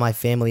 None of my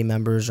family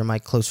members or my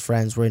close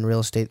friends were in real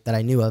estate that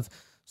I knew of.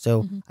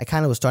 So I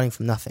kind of was starting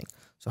from nothing.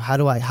 So how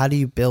do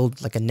you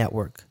build like a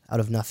network out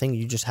of nothing?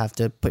 You just have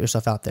to put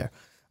yourself out there.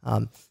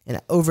 And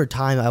over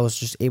time I was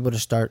just able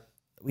to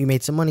we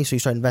made some money. So you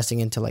start investing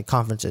into like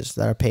conferences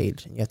that are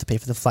paid, and you have to pay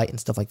for the flight and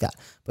stuff like that.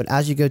 But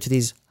as you go to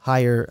these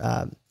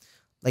higher,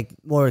 like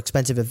more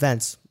expensive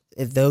events,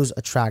 if those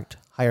attract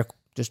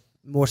just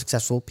more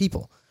successful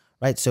people.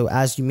 Right. So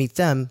as you meet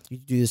them, you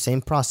do the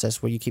same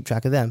process where you keep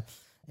track of them.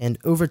 And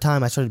over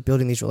time, I started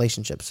building these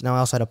relationships. Now I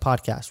also had a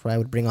podcast where I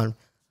would bring on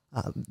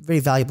very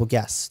valuable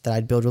guests that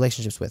I'd build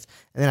relationships with.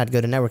 And then I'd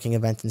go to networking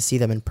events and see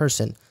them in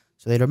person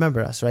so they'd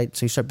remember us. Right.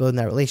 So you start building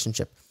that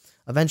relationship.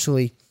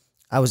 Eventually,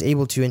 I was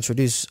able to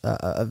introduce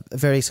a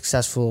very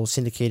successful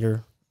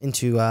syndicator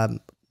into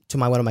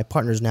one of my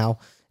partners now.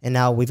 And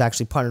now we've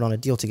actually partnered on a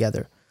deal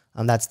together.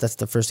 That's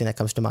the first thing that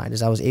comes to mind,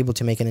 is I was able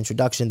to make an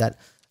introduction that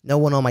no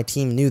one on my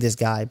team knew this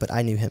guy, but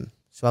I knew him.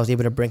 So I was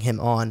able to bring him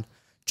on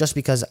just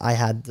because I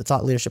had the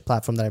thought leadership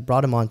platform that I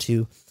brought him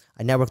onto.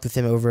 I networked with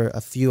him over a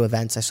few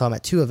events. I saw him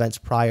at 2 events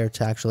prior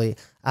to actually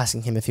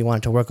asking him if he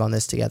wanted to work on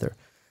this together.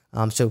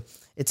 So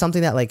it's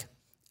something that like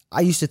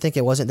I used to think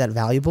it wasn't that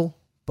valuable,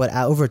 but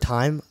over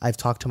time I've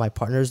talked to my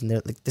partners, and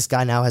they're like, this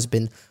guy now has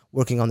been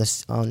working on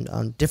this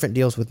on different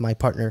deals with my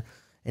partner,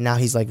 and now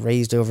he's like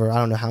raised over I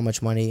don't know how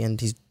much money, and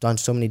he's done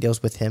so many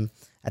deals with him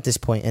at this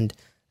point. And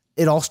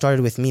it all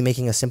started with me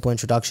making a simple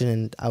introduction,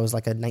 and I was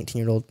like a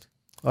 19-year-old,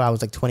 or I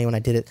was like 20 when I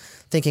did it,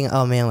 thinking,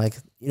 oh man, like,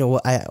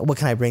 what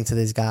can I bring to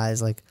these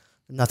guys? Like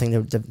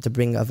nothing to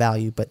bring a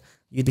value, but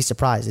you'd be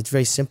surprised. It's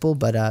very simple,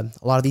 but a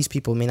lot of these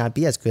people may not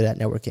be as good at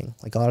networking.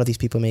 Like a lot of these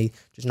people may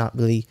just not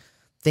really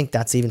think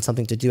that's even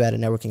something to do at a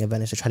networking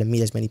event, is to try to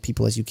meet as many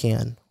people as you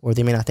can, or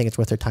they may not think it's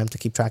worth their time to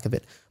keep track of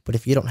it. But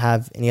if you don't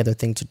have any other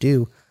thing to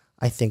do,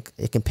 I think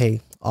it can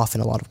pay off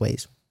in a lot of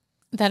ways.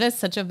 That is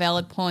such a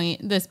valid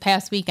point. This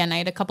past weekend, I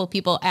had a couple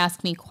people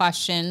ask me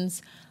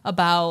questions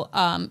about,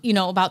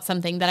 about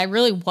something that I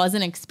really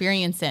wasn't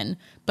experiencing,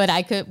 but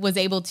was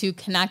able to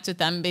connect with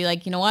them and be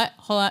like, you know what,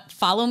 hold on,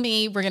 follow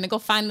me. We're going to go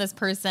find this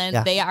person.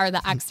 Yeah. They are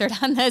the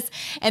expert on this,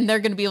 and they're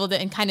going to be able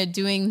to, and kind of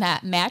doing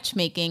that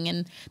matchmaking.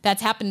 And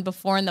that's happened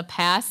before in the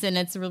past. And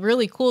it's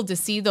really cool to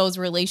see those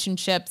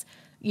relationships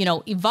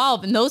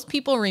evolve, and those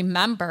people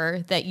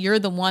remember that you're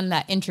the one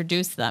that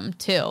introduced them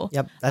too.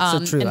 Yep, that's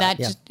so true. And that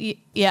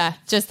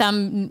just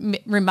them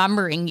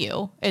remembering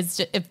you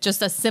is if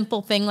just a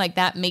simple thing like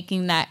that,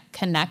 making that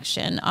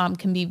connection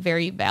can be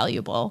very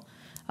valuable.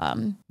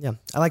 I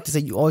like to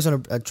say you always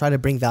want to try to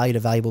bring value to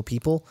valuable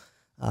people,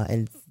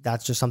 and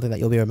that's just something that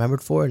you'll be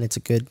remembered for. And it's a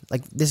good,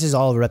 like, this is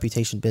all a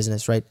reputation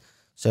business, right?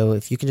 So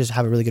if you can just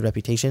have a really good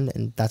reputation,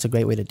 and that's a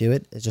great way to do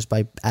it, is just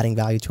by adding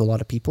value to a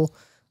lot of people.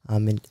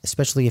 And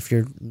especially if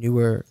you're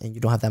newer and you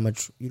don't have that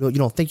much, you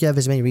don't think you have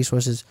as many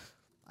resources.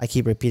 I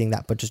keep repeating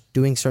that, but just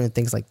doing certain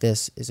things like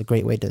this is a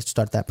great way to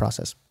start that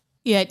process.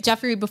 Yeah,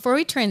 Jeffrey, before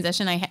we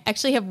transition, I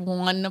actually have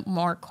one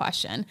more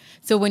question.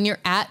 So when you're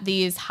at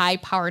these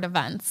high-powered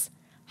events,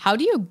 how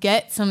do you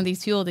get some of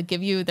these people to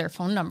give you their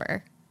phone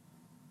number?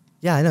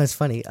 Yeah, I know, it's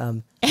funny.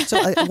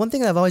 So one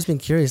thing I've always been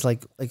curious, I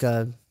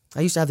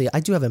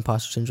do have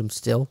imposter syndrome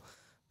still,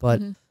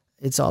 but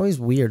It's always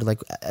weird. Like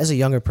as a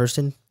younger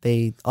person,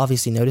 they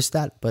obviously notice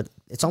that, but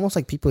it's almost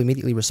like people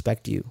immediately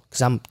respect you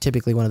because I'm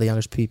typically one of the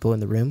youngest people in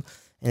the room,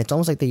 and it's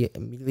almost like they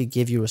immediately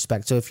give you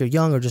respect. So if you're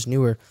young or just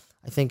newer,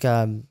 I think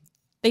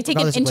they take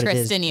an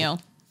interest in you.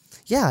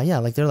 Yeah.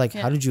 Like they're like,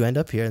 how did you end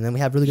up here? And then we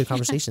have really good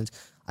conversations.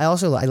 I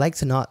like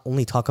to not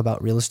only talk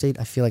about real estate.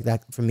 I feel like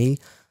that for me,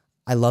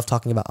 I love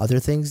talking about other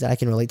things that I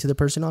can relate to the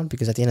person on,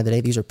 because at the end of the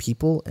day, these are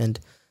people. And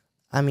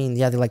I mean,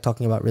 yeah, they like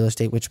talking about real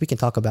estate, which we can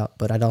talk about,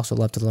 but I'd also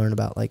love to learn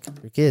about like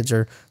your kids,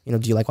 or, you know,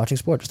 do you like watching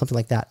sports or something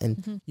like that?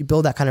 And you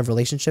build that kind of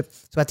relationship.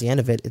 So at the end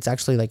of it, it's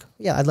actually like,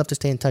 yeah, I'd love to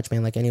stay in touch,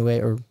 man. Like any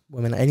way, or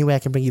women, any way I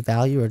can bring you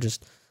value or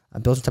just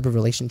build some type of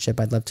relationship,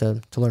 I'd love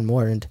to learn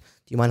more. And do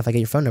you mind if I get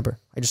your phone number?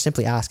 I just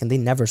simply ask, and they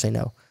never say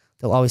no.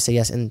 They'll always say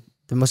yes. And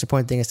the most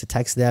important thing is to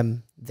text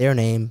them their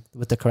name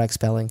with the correct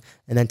spelling,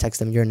 and then text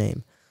them your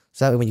name.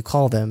 So that way when you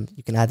call them,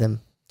 you can add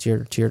them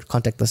to your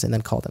contact list and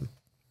then call them.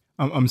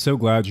 I'm so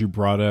glad you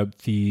brought up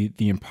the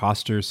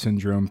imposter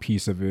syndrome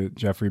piece of it,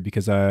 Jeffrey,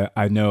 because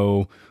I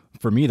know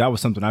for me, that was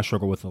something I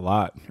struggled with a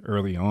lot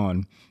early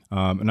on.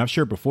 And I've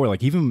shared before,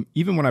 like even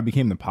when I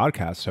became the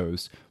podcast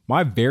host,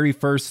 my very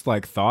first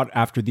like thought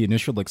after the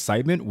initial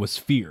excitement was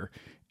fear.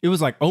 It was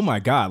like, oh my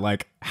God,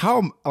 like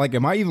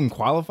am I even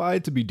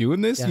qualified to be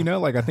doing this? Yeah. You know,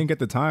 like I think at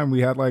the time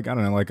we had like, I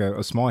don't know, like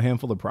a small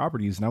handful of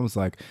properties. And I was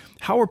like,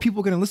 how are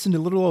people going to listen to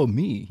little old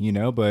me? You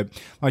know, but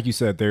like you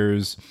said,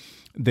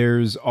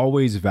 there's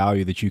always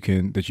value that you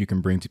can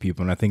bring to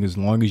people. And I think as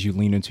long as you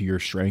lean into your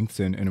strengths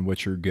and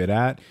what you're good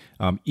at,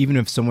 even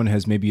if someone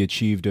has maybe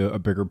achieved a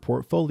bigger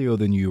portfolio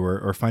than you,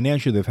 or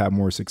financially they've had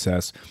more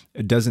success,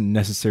 it doesn't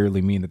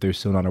necessarily mean that there's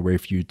still not a way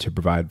for you to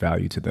provide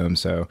value to them.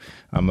 So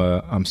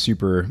I'm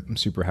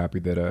super happy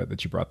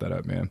that you brought that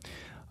up,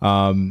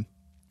 man.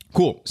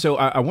 Cool. So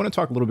I want to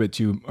talk a little bit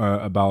too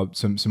about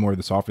some more of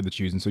the software that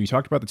you use. And so you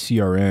talked about the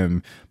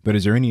CRM, but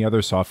is there any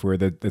other software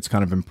that's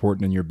kind of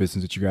important in your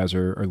business that you guys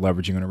are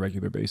leveraging on a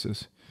regular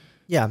basis?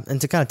 Yeah,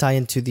 and to kind of tie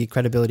into the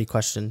credibility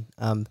question,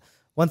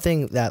 one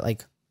thing that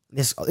like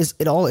this is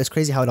it's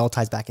crazy how it all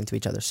ties back into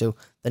each other. So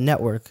the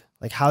network,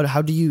 like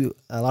how do you?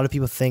 A lot of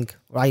people think,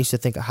 or I used to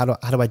think, how do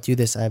I do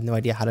this? I have no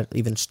idea how to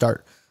even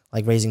start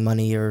like raising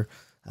money, or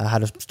how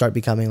to start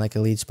becoming like a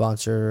lead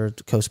sponsor or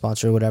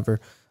co-sponsor or whatever.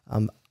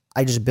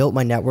 I just built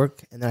my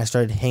network, and then I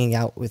started hanging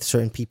out with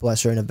certain people at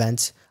certain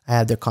events. I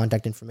had their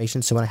contact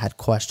information. So when I had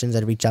questions,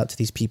 I'd reach out to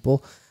these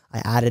people.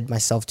 I added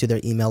myself to their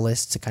email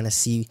list to kind of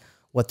see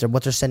what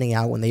they're sending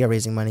out when they are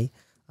raising money.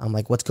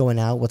 Like what's going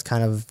out, what's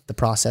kind of the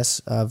process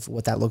of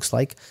what that looks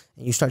like.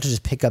 And you start to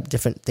just pick up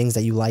different things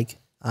that you like.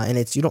 And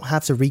you don't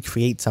have to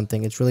recreate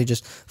something. It's really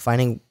just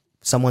finding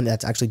someone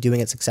that's actually doing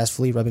it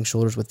successfully, rubbing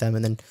shoulders with them,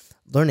 and then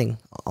learning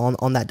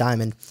on that dime.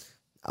 And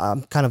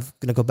I'm kind of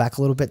going to go back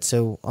a little bit.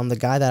 So on the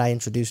guy that I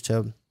introduced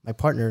to my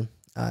partner,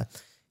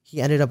 he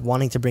ended up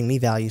wanting to bring me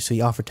value. So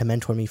he offered to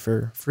mentor me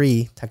for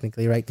free,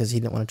 technically, right? Because he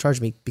didn't want to charge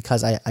me,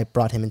 because I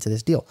brought him into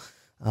this deal.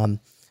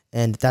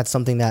 And that's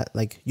something that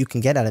like you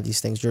can get out of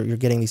these things. You're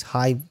getting these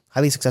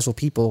highly successful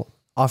people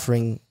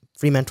offering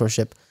free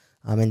mentorship.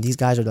 And these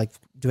guys are like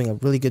doing a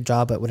really good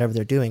job at whatever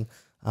they're doing.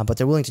 But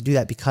they're willing to do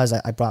that because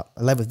I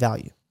led with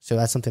value. So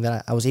that's something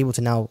that I was able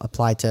to now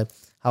apply to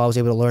how I was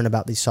able to learn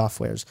about these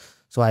softwares.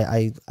 So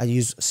I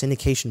use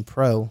Syndication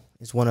Pro.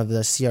 It's one of the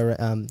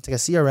CRM. It's like a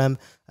CRM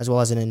as well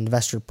as an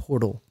investor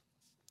portal.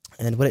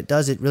 And what it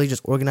does, it really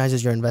just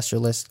organizes your investor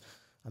list,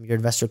 your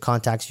investor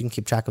contacts. You can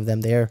keep track of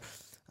them there.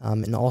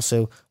 And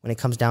also when it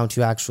comes down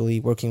to actually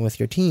working with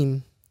your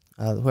team,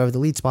 whoever the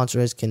lead sponsor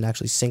is can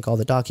actually sync all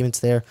the documents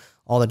there.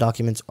 All the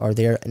documents are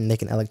there, and they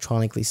can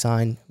electronically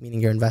sign,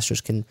 meaning your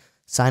investors can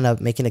sign up,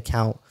 make an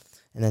account,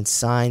 and then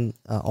sign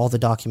all the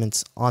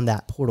documents on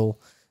that portal.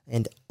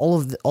 And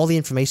all the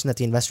information that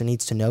the investor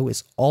needs to know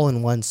is all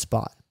in one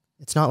spot.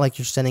 It's not like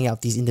you're sending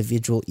out these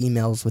individual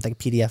emails with like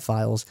PDF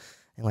files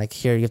and like,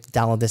 here, you have to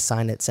download this,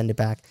 sign it, send it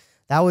back.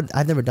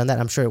 I've never done that.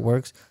 I'm sure it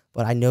works,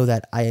 but I know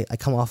that I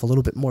come off a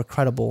little bit more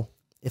credible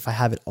if I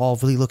have it all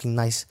really looking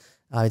nice.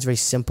 It's very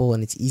simple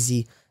and it's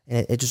easy,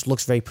 and it just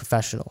looks very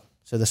professional.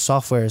 So the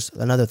software is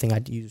another thing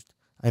I'd used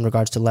in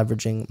regards to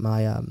leveraging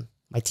my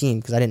my team,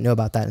 because I didn't know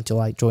about that until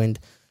I joined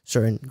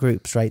certain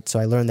groups, right? So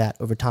I learned that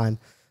over time.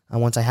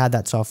 And once I had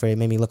that software, it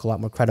made me look a lot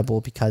more credible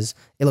because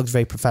it looks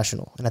very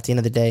professional. And at the end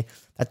of the day,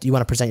 that you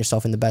want to present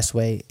yourself in the best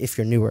way if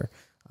you're newer.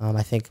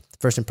 I think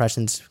first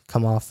impressions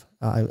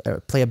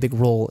play a big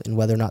role in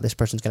whether or not this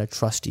person's going to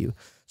trust you.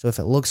 So if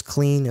it looks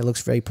clean, it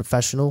looks very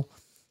professional,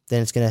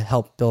 then it's going to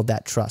help build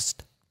that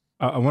trust.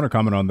 I want to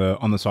comment on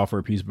the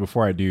software piece.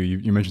 Before I do,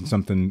 you mentioned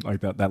something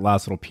like that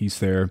last little piece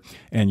there,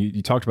 and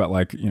you talked about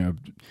like, you know,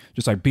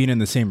 just like being in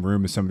the same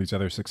room as some of these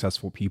other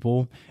successful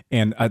people,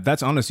 and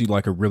that's honestly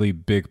like a really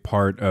big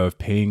part of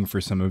paying for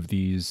some of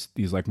these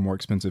like more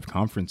expensive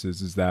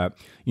conferences. Is that,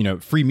 you know,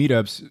 free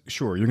meetups,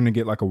 sure, you're going to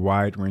get like a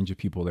wide range of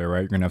people there,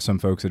 right? You're going to have some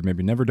folks that have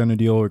maybe never done a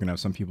deal. You're going to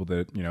have some people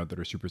that, you know, that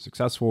are super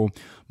successful.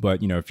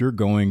 But, you know, if you're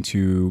going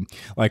to,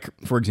 like,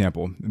 for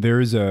example,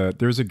 there's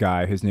a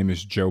guy, his name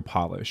is Joe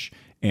Polish.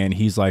 and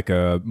he's like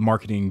a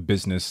marketing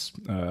business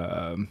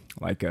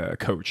like a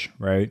coach,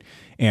 right?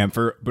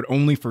 But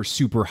only for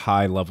super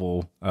high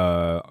level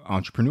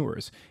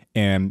entrepreneurs.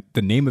 And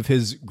the name of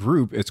his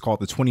group is called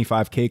the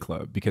 25K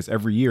Club, because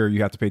every year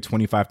you have to pay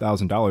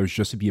 $25,000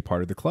 just to be a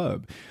part of the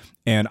club.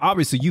 And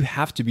obviously you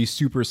have to be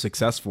super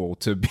successful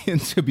to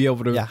be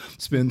able to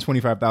spend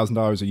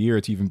 $25,000 a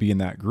year to even be in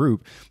that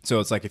group. So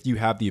it's like, if you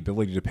have the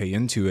ability to pay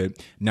into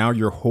it, now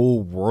your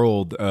whole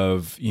world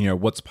of,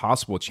 what's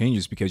possible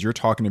changes, because you're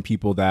talking to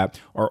people that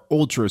are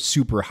ultra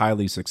super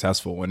highly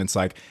successful. And it's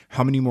like,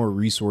 how many more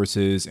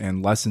resources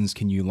and lessons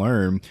can you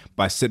learn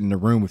by sitting in a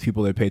room with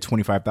people that pay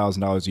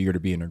 $25,000 a year to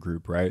be in a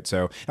group, right?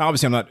 So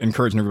obviously I'm not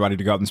encouraging everybody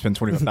to go out and spend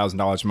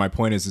 $25,000. My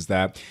point is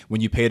that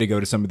when you pay to go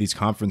to some of these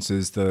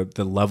conferences, the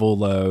level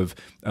of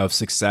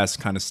success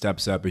kind of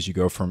steps up as you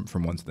go from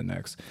one to the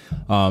next.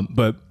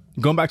 But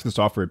going back to the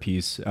software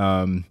piece,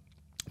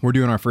 we're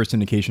doing our first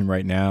syndication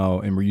right now,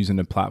 and we're using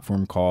a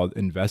platform called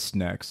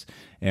InvestNext.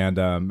 And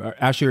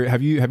Ashley,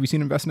 have you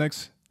seen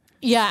InvestNext?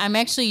 Yeah, I'm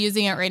actually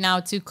using it right now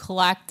to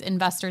collect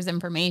investors'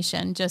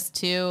 information, just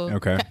to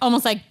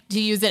almost like to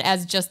use it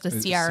as just a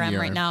CRM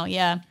right now.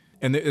 Yeah.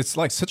 And it's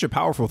like such a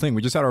powerful thing.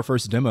 We just had our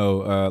first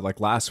demo like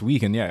last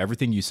week, and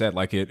everything you said,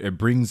 like it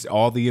brings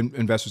all the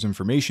investors'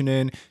 information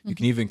in. You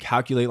can even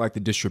calculate like the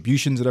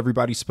distributions that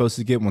everybody's supposed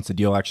to get once the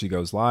deal actually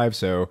goes live.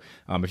 So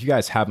if you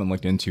guys haven't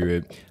looked into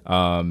it,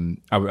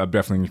 I would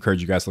definitely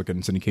encourage you guys to look at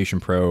Syndication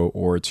Pro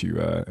or into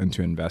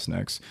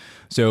InvestNext.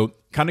 So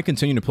kind of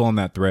continue to pull on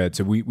that thread.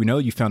 So we know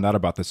you found out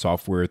about the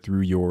software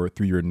through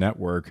your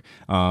network,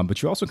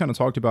 but you also kind of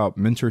talked about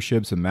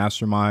mentorships and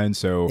masterminds.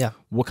 So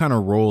what kind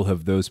of role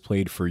have those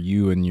played for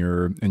you in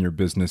your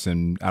business?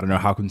 And I don't know,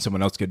 how can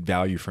someone else get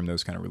value from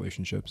those kind of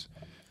relationships?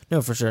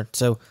 No, for sure.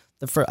 So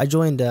I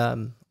joined.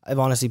 I've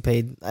honestly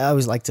paid. I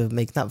always like to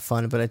make not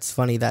fun, but it's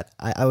funny that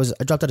I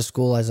dropped out of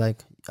school, as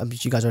like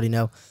you guys already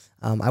know.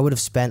 I would have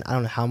spent, I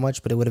don't know how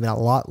much, but it would have been a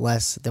lot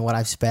less than what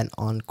I've spent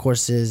on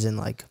courses and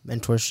like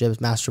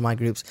mentorships, mastermind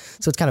groups.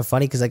 So it's kind of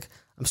funny because like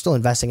I'm still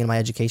investing in my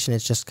education.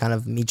 It's just kind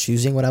of me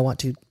choosing what I want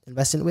to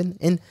invest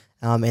in,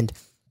 and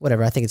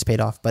whatever. I think it's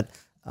paid off. But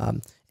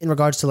in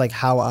regards to like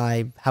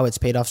how it's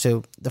paid off.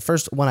 So the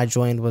first one I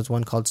joined was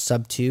one called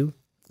Sub 2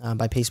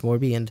 by Pace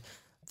Morby. And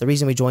the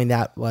reason we joined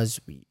that was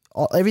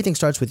everything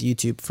starts with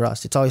YouTube for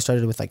us. It's always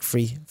started with like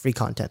free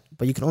content,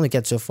 but you can only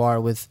get so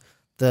far with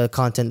the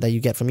content that you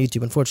get from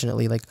YouTube.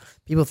 Unfortunately, like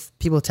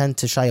people tend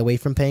to shy away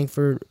from paying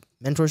for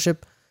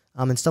mentorship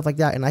and stuff like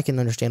that, and I can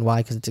understand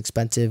why, because it's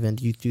expensive,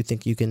 and you do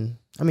think you can.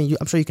 I mean,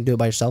 I'm sure you can do it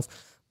by yourself.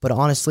 But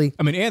honestly,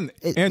 I mean,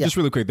 just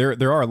really quick,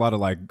 there are a lot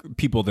of like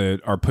people that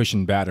are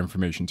pushing bad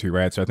information too,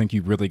 right? So I think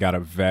you really got to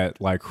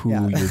vet like who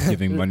you're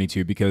giving money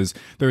to, because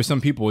there are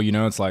some people,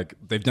 it's like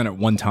they've done it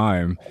one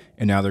time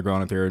and now they're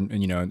going out there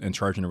and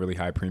charging a really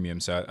high premium.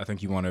 So I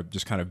think you want to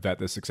just kind of vet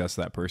the success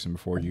of that person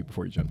before you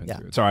jump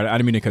into it. Sorry, I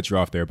didn't mean to cut you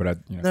off there, but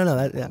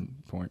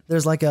point.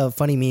 There's like a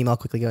funny meme I'll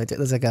quickly go into.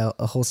 There's like a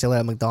wholesaler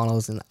at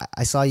McDonald's, and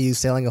I saw you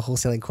selling a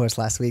wholesaling course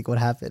last week. What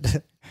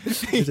happened?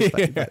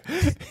 But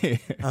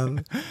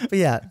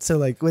yeah, so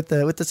like with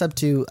the Sub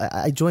 2,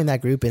 I joined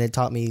that group, and it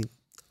taught me.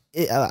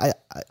 I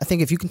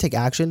think if you can take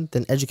action,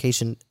 then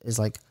education is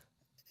like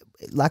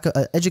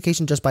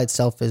education just by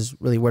itself is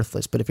really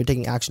worthless. But if you're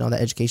taking action on that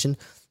education,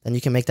 then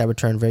you can make that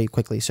return very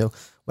quickly. So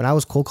when I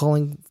was cold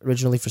calling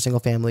originally for single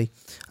family,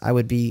 I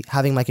would be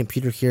having my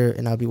computer here,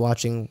 and I would be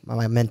watching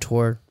my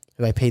mentor,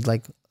 who I paid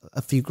like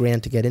a few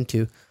grand to get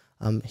into.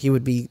 He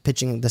would be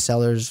pitching the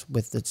sellers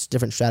with its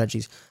different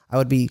strategies. I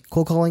would be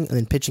cold calling and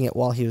then pitching it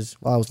while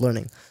I was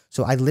learning.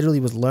 So I literally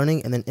was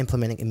learning and then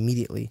implementing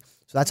immediately.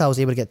 So that's how I was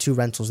able to get 2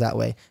 rentals that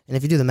way. And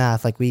if you do the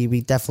math, like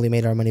we definitely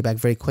made our money back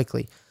very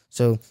quickly.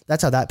 So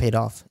that's how that paid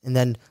off. And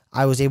then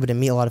I was able to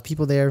meet a lot of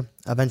people there.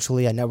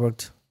 Eventually I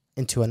networked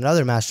into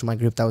another mastermind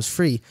group that was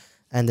free.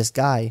 And this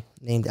guy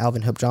named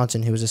Alvin Hope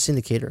Johnson, who was a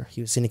syndicator,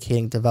 he was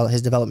syndicating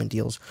his development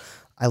deals.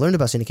 I learned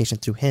about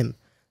syndication through him.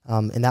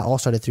 And that all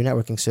started through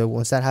networking. So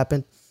once that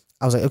happened,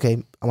 I was like,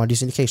 okay, I want to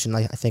do syndication.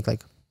 I think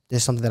like this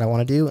is something that I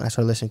want to do. And I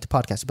started listening to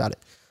podcasts about it.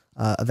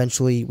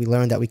 Eventually we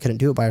learned that we couldn't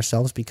do it by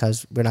ourselves,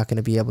 because we're not going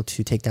to be able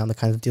to take down the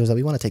kind of deals that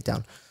we want to take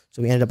down.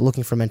 So we ended up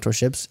looking for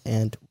mentorships,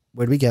 and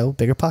where'd we go?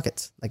 Bigger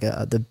Pockets, like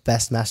the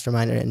best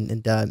mastermind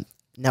and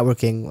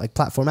networking like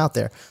platform out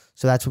there.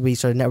 So that's when we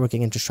started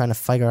networking and just trying to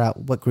figure out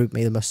what group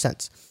made the most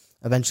sense.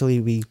 Eventually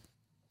we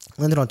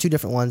landed on 2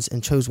 different ones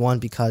and chose one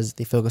because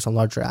they focus on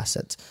larger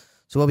assets.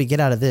 So what we get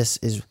out of this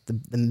is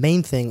the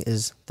main thing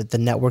is that the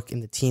network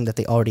and the team that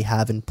they already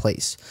have in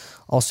place.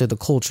 Also the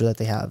culture that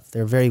they have.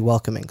 They're very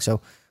welcoming.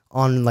 So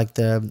on like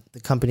the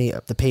company,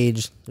 the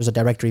page, there's a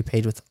directory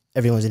page with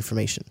everyone's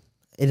information.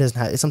 It doesn't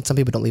have, some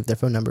people don't leave their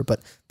phone number, but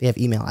they have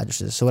email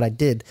addresses. So what I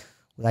did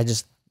was I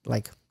just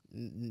like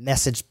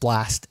message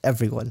blast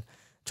everyone,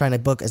 trying to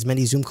book as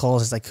many Zoom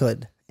calls as I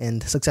could.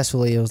 And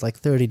successfully, it was like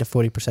 30 to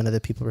 40% of the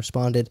people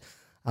responded.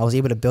 I was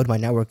able to build my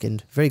network,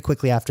 and very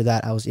quickly after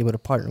that, I was able to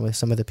partner with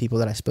some of the people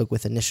that I spoke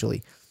with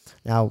initially.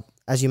 Now,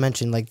 as you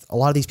mentioned, like a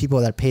lot of these people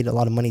that paid a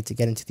lot of money to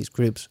get into these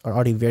groups are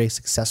already very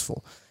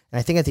successful. And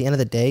I think at the end of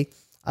the day,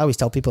 I always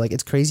tell people like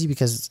it's crazy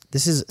because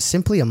this is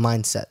simply a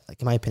mindset,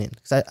 like in my opinion.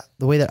 Because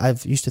the way that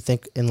I've used to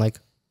think in like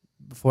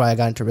before I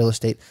got into real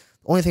estate,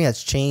 the only thing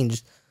that's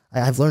changed,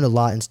 I've learned a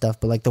lot and stuff,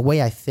 but like the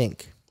way I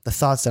think, the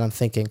thoughts that I'm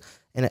thinking,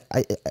 and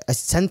I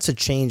tend to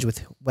change with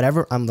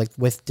whatever I'm like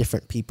with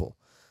different people.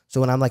 So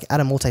when I'm like at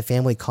a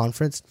multifamily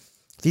conference,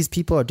 these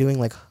people are doing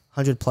like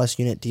 100+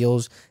 unit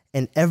deals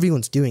and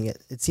everyone's doing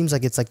it. It seems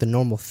like it's like the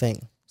normal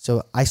thing.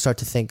 So I start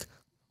to think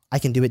I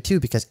can do it too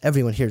because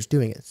everyone here is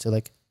doing it. So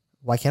like,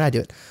 why can't I do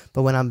it?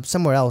 But when I'm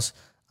somewhere else,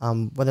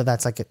 whether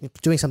that's like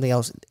doing something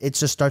else, it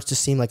just starts to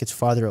seem like it's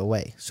farther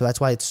away. So that's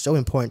why it's so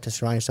important to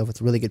surround yourself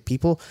with really good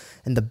people.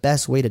 And the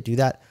best way to do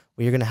that,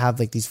 where you're going to have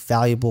like these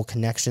valuable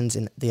connections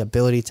and the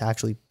ability to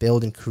actually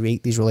build and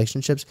create these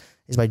relationships,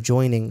 is by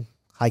joining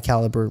high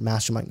caliber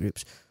mastermind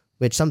groups,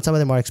 which some of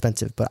them are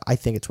expensive, but I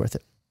think it's worth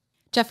it.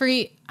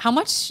 Jeffrey, how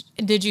much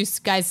did you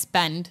guys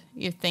spend,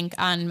 you think,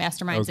 on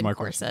masterminds and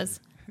courses?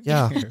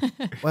 Yeah.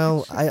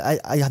 Well,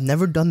 I have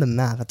never done the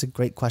math. That's a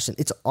great question.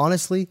 It's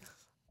honestly,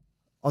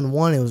 on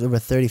one, it was over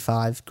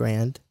 35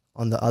 grand.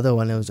 On the other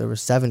one, it was over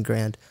 7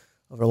 grand.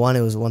 Over one,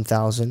 it was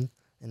 1,000.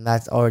 And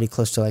that's already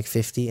close to like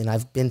 50. And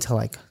I've been to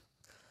like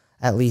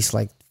at least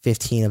like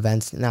 15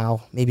 events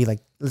now, maybe like,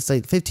 let's say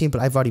 15,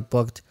 but I've already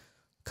booked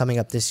coming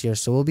up this year.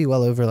 So we'll be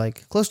well over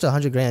like close to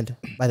 100 grand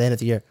by the end of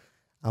the year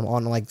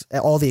on like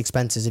all the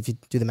expenses if you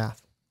do the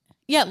math.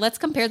 Yeah, let's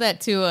compare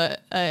that to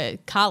a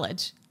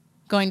college,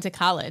 going to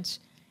college,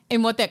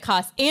 and what that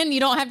costs. And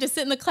you don't have to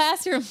sit in the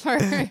classroom for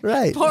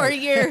right, 4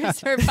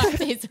 years or 5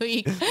 days a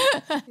week.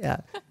 Yeah.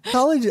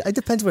 College, it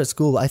depends where at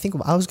school. I think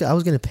I was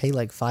going to pay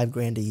like $5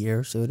 grand a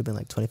year. So it would have been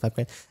like 25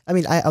 grand. I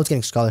mean, I was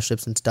getting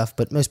scholarships and stuff,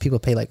 but most people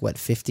pay like what,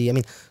 50? I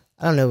mean,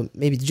 I don't know.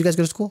 Maybe, did you guys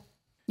go to school?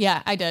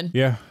 Yeah, I did.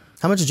 Yeah.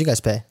 How much did you guys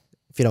pay?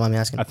 If you don't mind me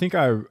asking. I think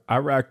I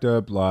racked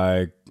up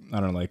like, I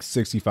don't know, like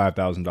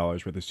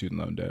 $65,000 worth of student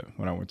loan debt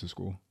when I went to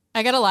school.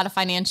 I got a lot of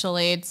financial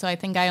aid, so I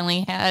think I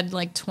only had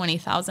like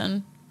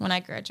 $20,000 when I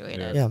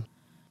graduated. Yeah.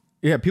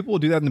 Yeah, people will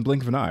do that in the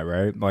blink of an eye,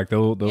 right? Like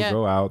they'll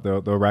go out,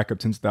 they'll rack up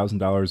tens of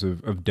thousands of dollars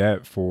of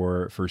debt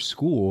for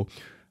school,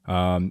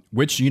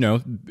 which, you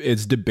know,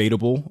 it's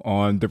debatable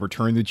on the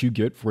return that you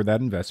get for that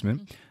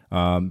investment.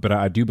 But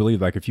I do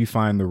believe, like, if you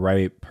find the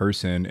right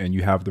person and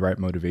you have the right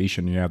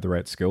motivation and you have the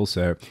right skill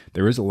set,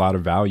 there is a lot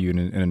of value in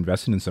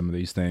investing in some of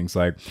these things.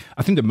 Like,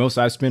 I think the most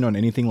I've spent on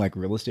anything like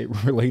real estate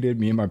related,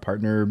 me and my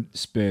partner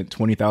spent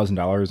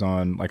 $20,000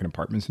 on like an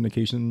apartment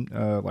syndication,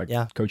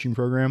 coaching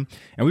program.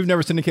 And we've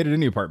never syndicated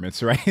any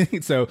apartments,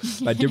 right? So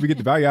like, did we get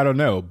the value? I don't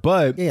know.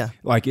 But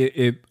like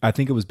I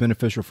think it was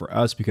beneficial for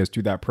us because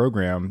through that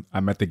program,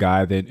 I met the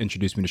guy that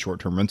introduced me to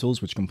short-term rentals,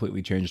 which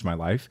completely changed my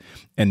life.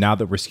 And now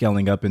that we're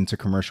scaling up into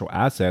commercial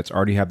assets,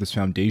 already have this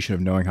foundation of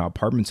knowing how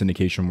apartment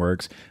syndication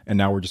works, and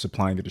now we're just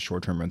applying it to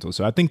short-term rentals.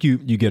 So I think you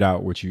get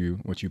out what you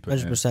put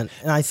 100%. in.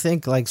 And I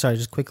think, like, sorry,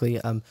 just quickly,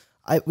 I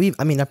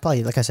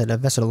probably, like I said, I've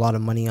invested a lot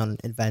of money on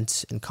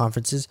events and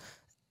conferences,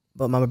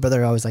 but my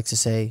brother always likes to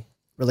say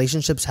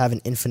relationships have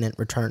an infinite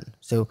return.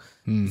 So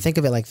think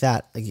of it like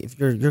that. Like, if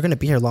you're going to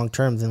be here long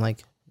term, then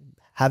like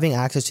having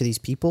access to these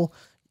people,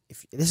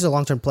 if this is a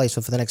long-term play,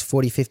 so for the next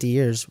 40, 50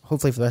 years,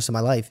 hopefully for the rest of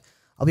my life,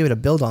 I'll be able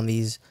to build on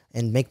these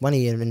and make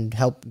money and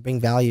help bring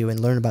value and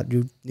learn about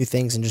new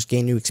things and just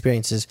gain new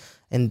experiences.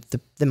 And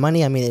the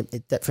money, I mean,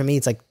 for me,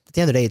 it's like at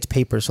the end of the day, it's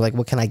paper. So like,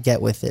 what can I get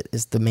with it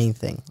is the main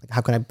thing. Like, how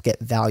can I get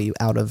value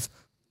out of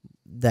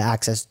the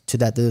access to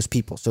those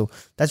people? So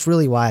that's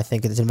really why I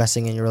think it's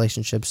investing in your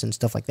relationships and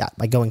stuff like that.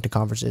 By going to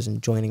conferences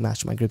and joining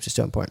mastermind groups is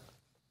so important.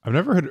 I've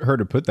never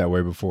heard it put that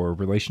way before.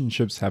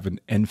 Relationships have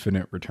an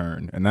infinite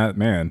return. And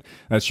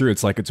that's true.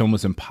 It's like, it's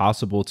almost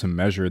impossible to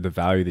measure the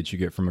value that you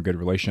get from a good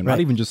relationship. Right.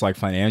 Not even just like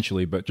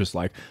financially, but just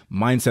like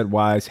mindset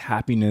wise,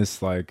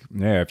 happiness. Like,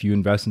 yeah, if you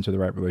invest into the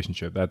right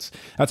relationship, that's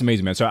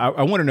amazing, man. So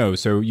I want to know,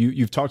 so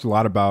you've talked a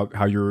lot about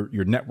how your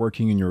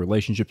networking and your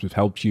relationships have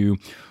helped you.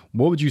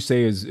 What would you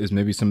say is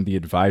maybe some of the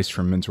advice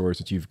from mentors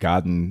that you've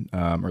gotten,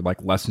 or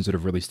like lessons that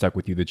have really stuck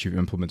with you that you've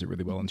implemented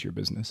really well into your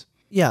business?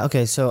 Yeah.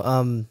 Okay.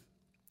 So,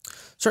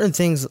 certain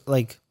things,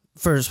 like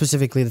for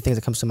specifically the things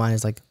that comes to mind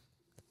is like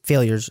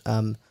failures.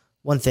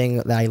 One thing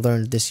that I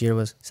learned this year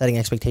was setting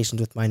expectations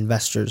with my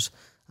investors.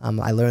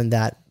 I learned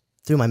that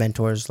through my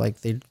mentors. Like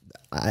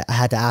I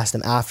had to ask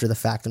them after the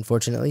fact,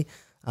 unfortunately.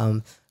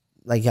 The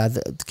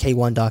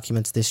K1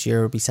 documents this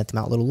year, we sent them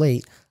out a little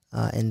late,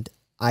 and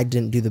I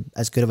didn't do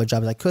as good of a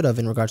job as I could have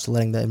in regards to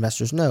letting the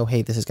investors know,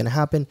 hey, this is going to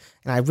happen.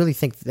 And I really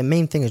think the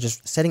main thing is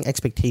just setting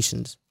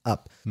expectations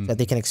up so that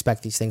they can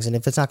expect these things. And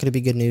if it's not going to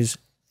be good news,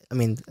 I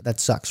mean, that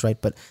sucks, right?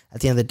 But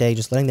at the end of the day,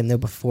 just letting them know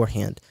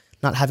beforehand,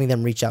 not having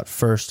them reach out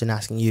first and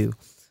asking you.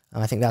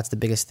 I think that's the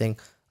biggest thing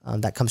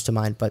that comes to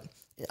mind. But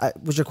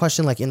was your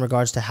question like in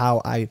regards to how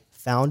I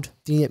found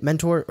the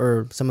mentor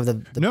or some of the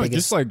no,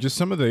 biggest? just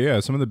some of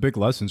the big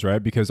lessons,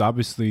 right? Because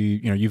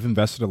obviously, you've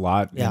invested a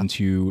lot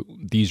into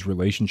these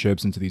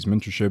relationships, into these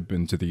mentorship,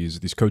 into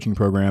these coaching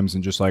programs,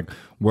 and just like,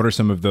 what are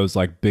some of those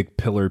like big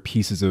pillar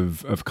pieces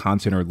of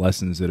content or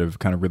lessons that have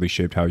kind of really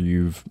shaped how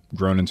you've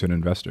grown into an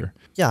investor?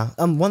 Yeah.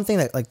 One thing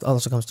that like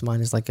also comes to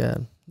mind is like,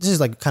 this is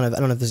like kind of, I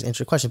don't know if this answers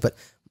your question, but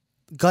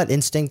gut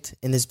instinct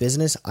in this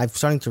business, I'm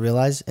starting to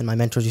realize, and my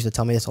mentors used to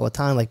tell me this all the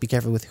time, like, be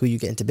careful with who you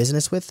get into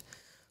business with.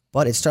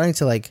 But it's starting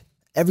to like,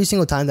 every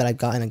single time that I've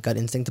gotten a gut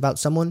instinct about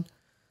someone,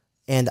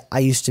 and I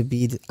used to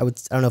be, I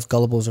don't know if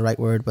gullible is the right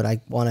word, but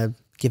I want to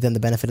give them the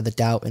benefit of the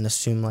doubt and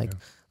assume like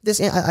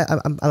this. I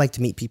like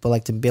to meet people, I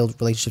like to build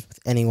relationships with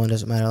anyone,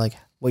 doesn't matter like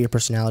what your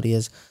personality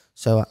is.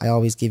 So I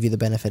always give you the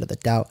benefit of the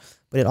doubt,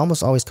 but it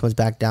almost always comes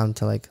back down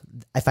to like,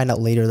 I find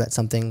out later that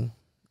something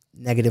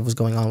negative was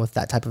going on with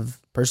that type of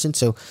person.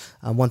 So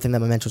one thing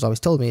that my mentors always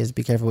told me is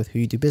be careful with who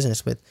you do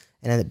business with.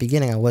 And at the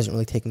beginning, I wasn't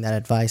really taking that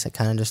advice. I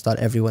kind of just thought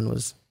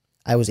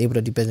I was able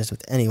to do business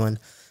with anyone.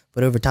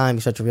 But over time,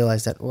 you start to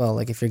realize that, well,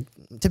 like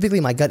typically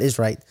my gut is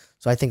right.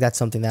 So I think that's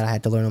something that I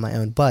had to learn on my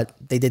own. But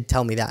they did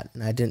tell me that,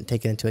 and I didn't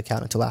take it into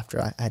account until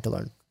after I had to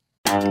learn.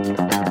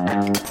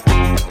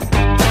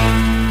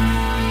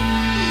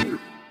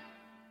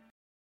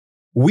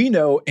 We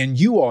know, and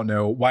you all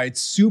know, why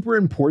it's super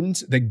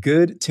important that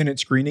good tenant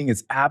screening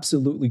is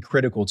absolutely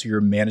critical to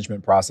your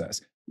management process.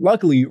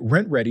 Luckily,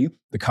 RentRedi,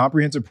 the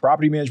comprehensive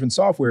property management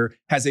software,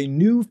 has a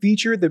new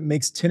feature that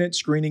makes tenant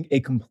screening a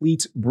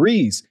complete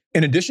breeze.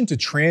 In addition to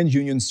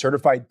TransUnion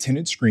certified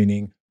tenant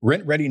screening,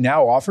 RentRedi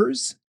now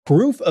offers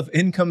proof of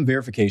income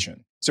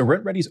verification. So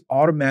RentRedi's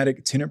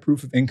automatic tenant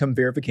proof of income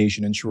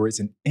verification ensures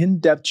an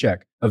in-depth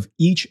check of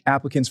each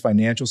applicant's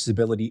financial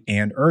stability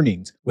and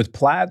earnings. With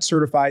Plaid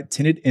certified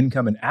tenant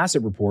income and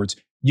asset reports,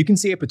 you can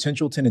see a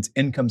potential tenant's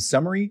income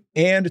summary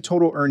and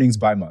total earnings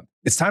by month.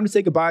 It's time to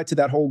say goodbye to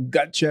that whole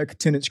gut check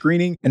tenant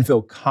screening and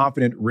feel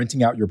confident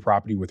renting out your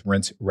property with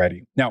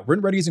RentRedi. Now,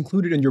 RentRedi is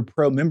included in your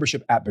pro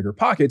membership at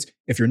BiggerPockets.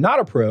 If you're not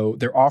a pro,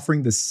 they're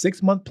offering the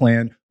 6-month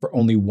plan for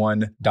only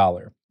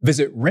 $1.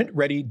 Visit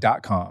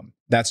rentredi.com.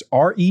 That's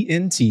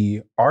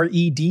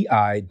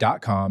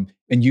RentRedi.com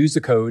and use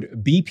the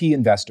code BP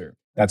Investor.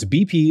 That's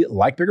BP,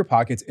 like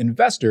BiggerPockets,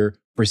 Investor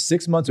for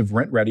 6 months of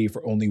RentRedi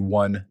for only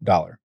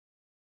 $1.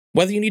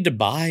 Whether you need to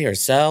buy or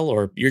sell,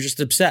 or you're just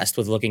obsessed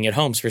with looking at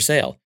homes for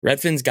sale,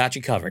 Redfin's got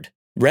you covered.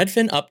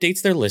 Redfin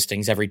updates their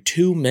listings every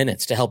 2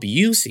 minutes to help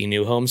you see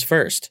new homes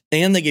first.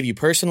 And they give you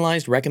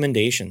personalized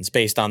recommendations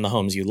based on the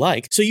homes you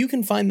like, so you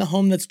can find the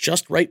home that's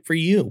just right for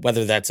you,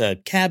 whether that's a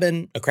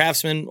cabin, a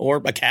craftsman,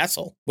 or a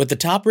castle. With the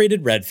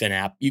top-rated Redfin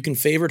app, you can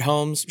favorite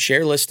homes,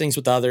 share listings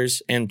with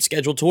others, and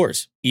schedule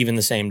tours, even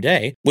the same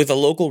day, with a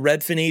local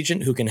Redfin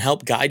agent who can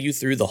help guide you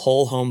through the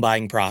whole home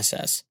buying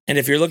process. And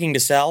if you're looking to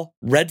sell,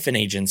 Redfin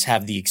agents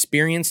have the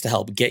experience to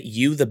help get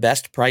you the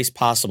best price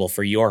possible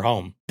for your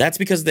home. That's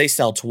because they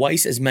sell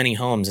twice as many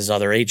homes as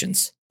other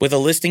agents. With a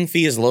listing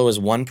fee as low as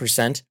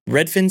 1%,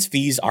 Redfin's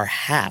fees are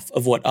half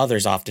of what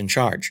others often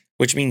charge,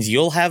 which means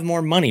you'll have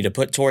more money to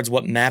put towards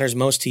what matters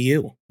most to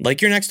you,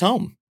 like your next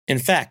home. In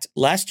fact,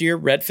 last year,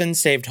 Redfin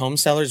saved home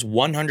sellers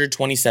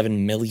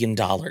 $127 million.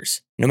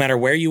 No matter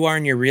where you are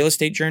in your real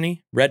estate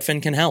journey,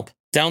 Redfin can help.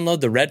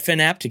 Download the Redfin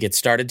app to get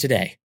started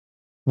today.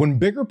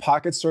 When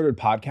BiggerPockets started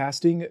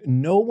podcasting,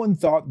 no one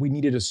thought we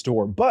needed a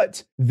store,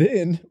 but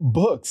then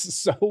books,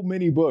 so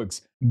many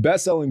books,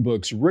 best-selling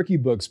books, rookie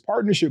books,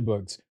 partnership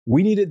books.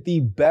 We needed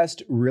the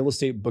best real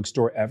estate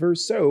bookstore ever,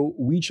 so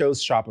we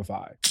chose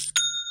Shopify.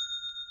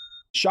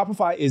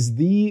 Shopify is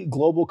the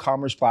global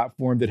commerce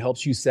platform that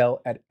helps you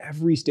sell at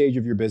every stage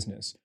of your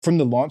business. From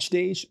the launch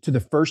stage to the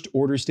first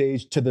order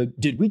stage to the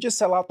did we just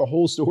sell out the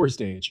whole store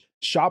stage?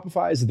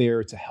 Shopify is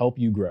there to help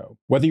you grow.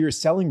 Whether you're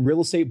selling real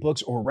estate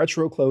books or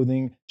retro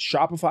clothing,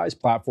 Shopify's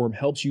platform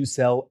helps you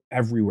sell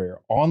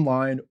everywhere,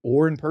 online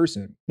or in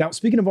person. Now,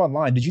 speaking of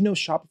online, did you know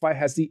Shopify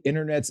has the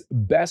internet's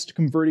best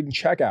converting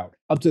checkout,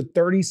 up to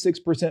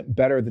 36%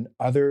 better than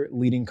other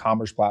leading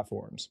commerce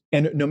platforms?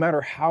 And no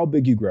matter how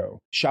big you grow,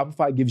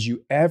 Shopify gives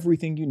you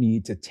everything you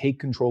need to take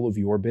control of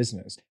your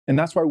business. And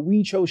that's why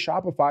we chose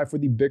Shopify for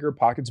the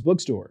BiggerPockets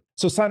bookstore.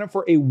 So sign up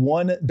for a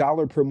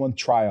 $1 per month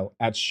trial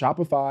at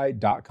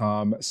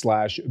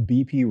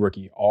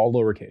shopify.com/BPRookie, all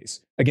lowercase.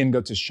 Again,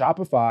 go to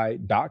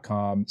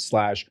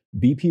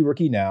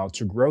shopify.com/BPRookie now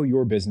to grow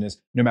your business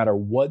no matter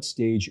what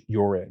stage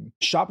you're in.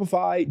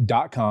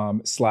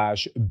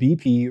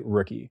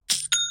 Shopify.com/BPRookie.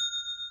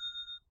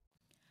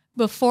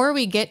 Before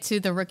we get to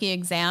the rookie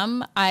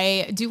exam,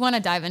 I do want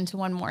to dive into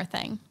one more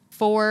thing.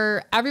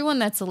 For everyone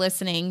that's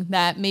listening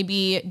that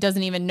maybe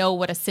doesn't even know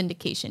what a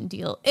syndication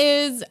deal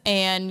is,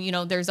 and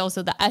there's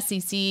also the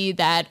SEC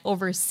that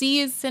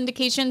oversees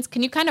syndications.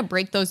 Can you kind of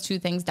break those two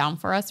things down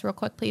for us real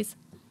quick, please?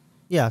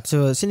 Yeah,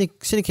 so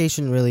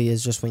syndication really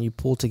is just when you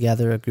pull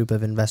together a group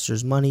of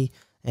investors' money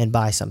and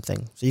buy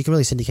something. So you can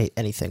really syndicate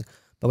anything.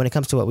 But when it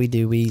comes to what we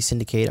do, we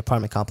syndicate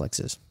apartment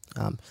complexes.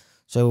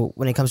 So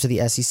when it comes to the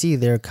SEC,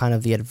 they're kind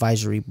of the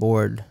advisory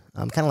board,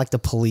 kind of like the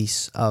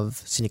police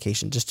of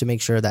syndication, just to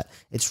make sure that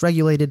it's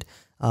regulated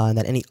and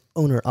that any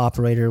owner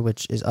operator,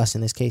 which is us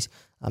in this case,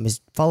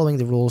 is following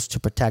the rules to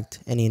protect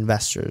any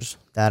investors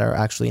that are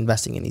actually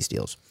investing in these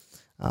deals.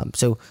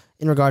 So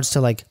in regards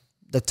to like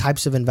the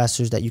types of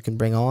investors that you can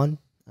bring on,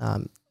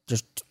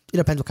 just it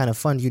depends what kind of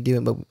fund you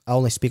do, but I'll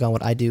only speak on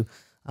what I do.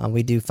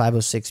 We do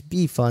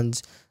 506B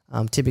funds.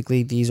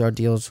 Typically, these are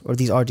deals where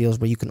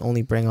you can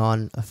only bring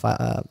on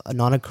a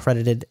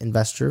non-accredited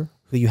investor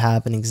who you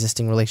have an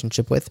existing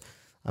relationship with.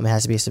 It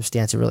has to be a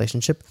substantive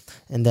relationship,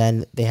 and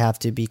then they have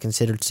to be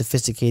considered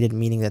sophisticated,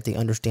 meaning that they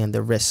understand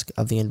the risk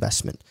of the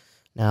investment.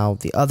 Now,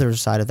 the other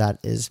side of that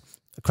is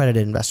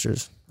accredited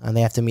investors, and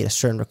they have to meet a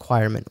certain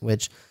requirement,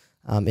 which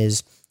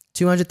is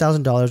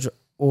 $200,000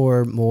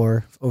 or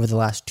more over the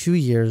last 2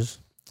 years,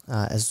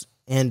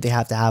 and they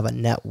have to have a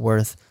net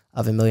worth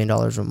of $1 million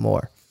or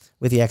more,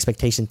 with the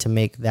expectation to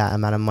make that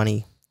amount of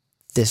money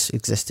this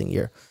existing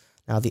year.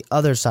 Now, the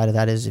other side of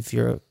that is if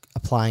you're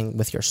applying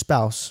with your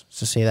spouse,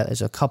 so say that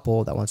is a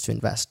couple that wants to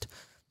invest,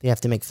 they have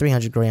to make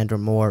 $300,000 or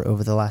more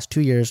over the last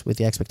 2 years, with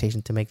the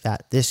expectation to make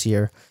that this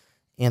year,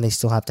 and they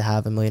still have to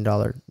have $1 million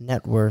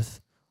net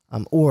worth,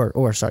 or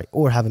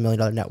have $1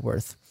 million net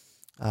worth,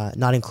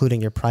 not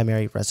including your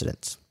primary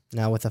residence.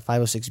 Now, with a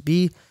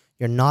 506B,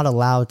 you're not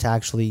allowed to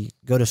actually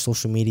go to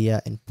social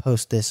media and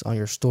post this on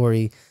your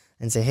story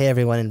and say, "Hey,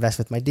 everyone, invest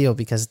with my deal,"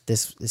 because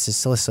this is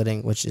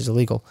soliciting, which is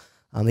illegal.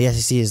 The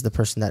SEC is the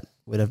person that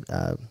would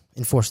have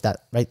enforced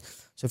that, right?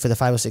 So for the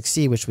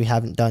 506C, which we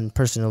haven't done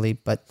personally,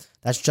 but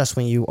that's just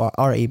when you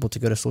are able to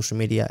go to social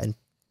media and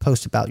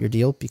post about your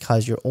deal,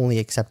 because you're only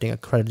accepting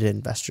accredited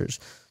investors.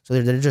 So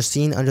they're just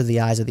seen under the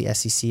eyes of the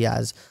SEC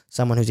as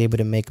someone who's able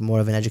to make more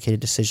of an educated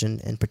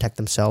decision and protect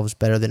themselves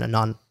better than a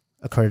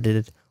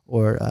non-accredited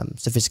or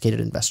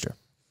sophisticated investor.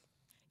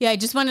 Yeah, I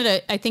just wanted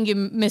to, I think you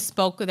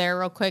misspoke there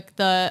real quick.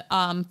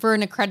 For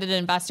an accredited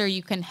investor,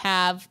 you can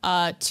have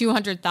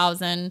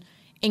 $200,000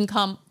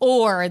 income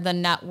or the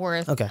net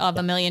worth of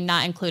 $1 million,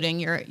 not including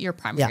your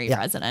primary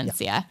residence.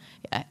 Yeah.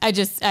 I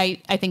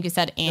think you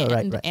said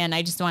and, and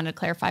I just wanted to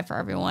clarify for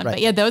everyone. Right.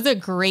 But yeah, that was a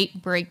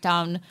great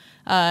breakdown,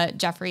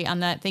 Jeffrey, on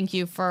that. Thank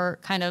you for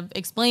kind of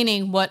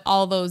explaining what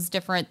all those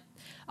different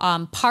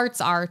parts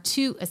are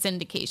to a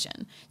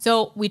syndication.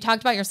 So we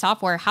talked about your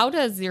software. How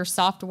does your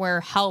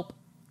software help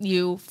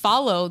you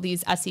follow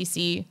these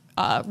SEC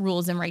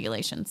rules and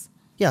regulations?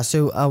 Yeah.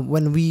 So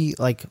when we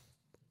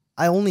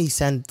I only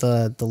send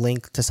the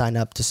link to sign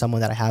up to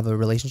someone that I have a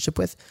relationship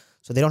with,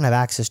 so they don't have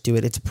access to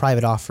it. It's a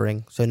private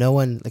offering, so no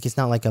one it's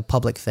not like a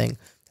public thing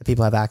that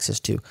people have access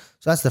to.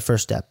 So that's the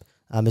first step,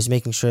 is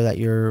making sure that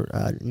you're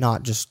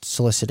not just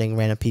soliciting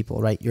random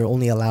people, right? You're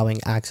only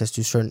allowing access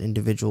to certain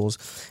individuals.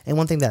 And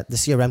one thing that the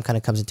CRM kind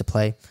of comes into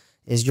play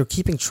is you're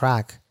keeping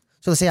track.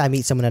 So let's say I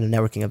meet someone at a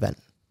networking event,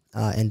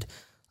 and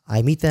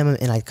I meet them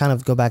and I kind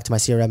of go back to my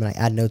CRM and I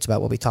add notes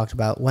about what we talked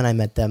about when I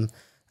met them,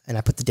 and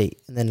I put the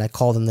date, and then I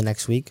call them the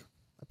next week,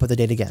 I put the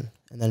date again.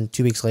 And then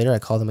 2 weeks later, I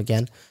call them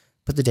again,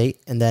 put the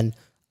date, and then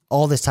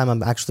all this time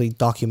I'm actually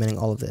documenting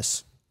all of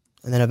this.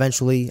 And then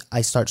eventually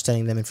I start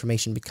sending them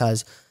information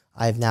because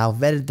I've now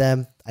vetted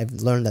them. I've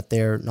learned that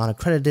they're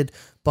non-accredited,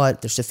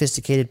 but they're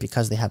sophisticated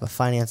because they have a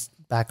finance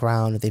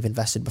background, they've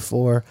invested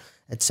before,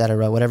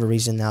 etc. Whatever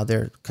reason, now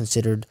they're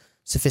considered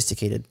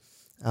sophisticated.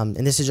 And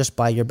this is just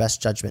by your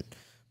best judgment.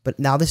 But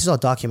now this is all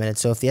documented.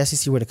 So if the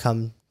SEC were to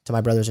come to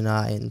my brothers and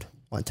I and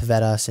want to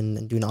vet us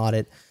and do an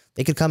audit,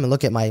 they could come and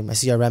look at my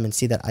CRM and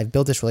see that I've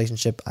built this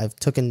relationship. I've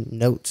taken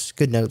notes,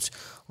 good notes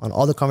on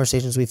all the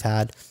conversations we've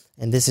had.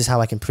 And this is how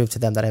I can prove to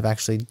them that I've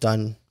actually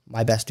done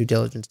my best due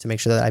diligence to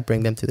make sure that I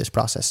bring them through this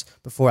process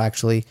before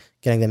actually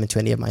getting them into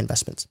any of my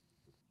investments.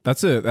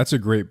 That's a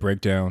great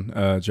breakdown,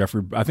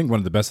 Jeffrey. I think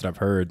one of the best that I've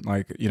heard.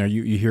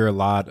 You hear a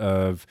lot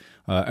of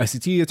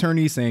SEC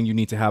attorneys saying you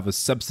need to have a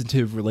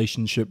substantive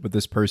relationship with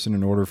this person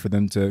in order for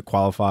them to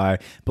qualify.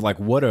 But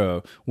what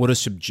a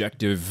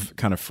subjective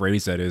kind of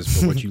phrase that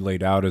is. But what you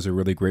laid out is a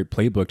really great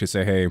playbook to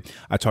say, hey,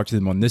 I talked to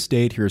them on this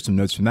date. Here are some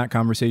notes from that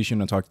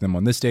conversation. I talked to them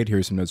on this date. Here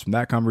are some notes from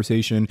that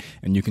conversation.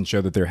 And you can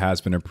show that there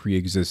has been a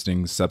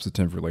pre-existing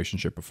substantive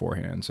relationship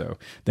beforehand. So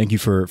thank you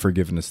for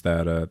giving us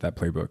that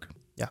playbook.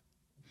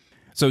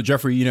 So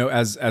Jeffrey,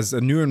 as a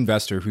new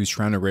investor who's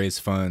trying to raise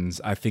funds,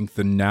 I think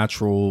the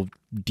natural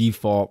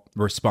default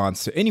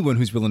response to anyone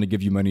who's willing to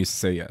give you money is to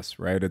say yes,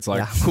 right? It's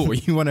like, cool,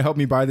 you want to help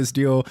me buy this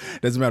deal?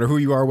 Doesn't matter who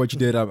you are, what you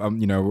did.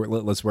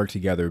 Let's work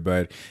together.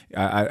 But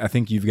I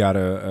think you've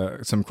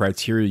got some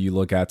criteria you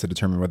look at to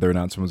determine whether or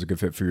not someone's a good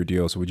fit for your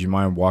deal. So would you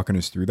mind walking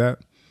us through that?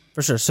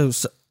 For sure. So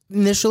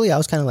initially, I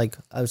was kind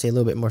of I would say a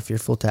little bit more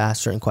fearful to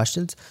ask certain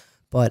questions,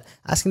 but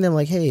asking them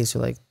hey,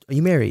 so are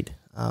you married?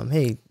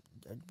 Hey,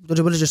 what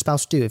does your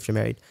spouse do if you're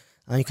married?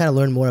 You kind of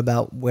learn more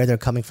about where they're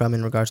coming from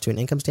in regards to an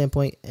income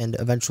standpoint, and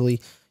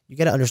eventually you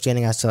get an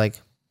understanding as to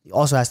you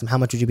also ask them how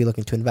much would you be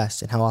looking to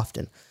invest and how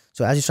often.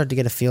 So as you start to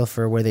get a feel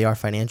for where they are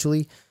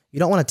financially, you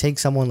don't want to take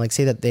someone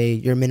say that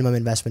your minimum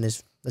investment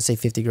is, let's say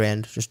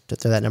 $50,000, just to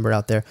throw that number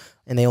out there,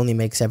 and they only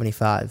make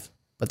 75,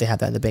 but they have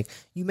that in the bank.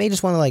 You may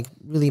just want to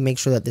really make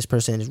sure that this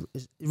person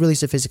is really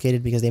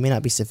sophisticated, because they may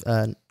not be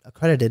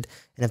accredited,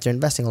 and if they're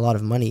investing a lot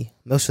of money,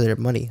 most of their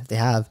money they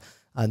have,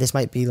 This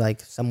might be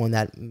like someone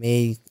that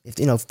may, if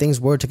things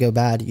were to go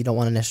bad, you don't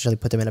want to necessarily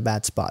put them in a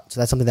bad spot. So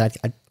that's something that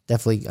I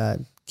definitely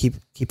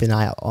keep an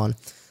eye out on.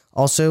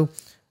 Also,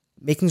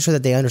 making sure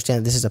that they understand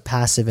that this is a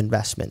passive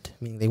investment,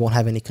 meaning they won't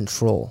have any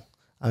control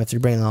if you're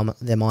bringing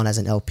them on as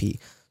an LP.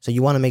 So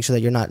you want to make sure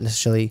that you're not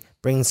necessarily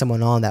bringing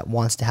someone on that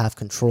wants to have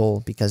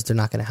control, because they're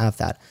not going to have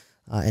that.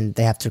 And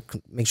they have to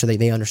make sure that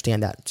they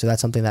understand that. So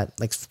that's something that,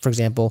 like, for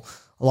example,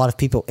 a lot of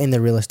people in the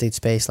real estate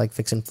space, like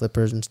fix and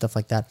flippers and stuff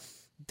like that,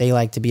 they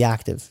like to be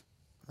active.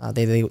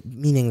 They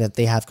meaning that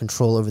they have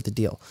control over the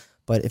deal.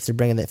 But if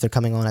they're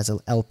coming on as an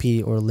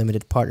LP or a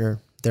limited partner,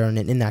 they're in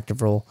an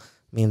inactive role,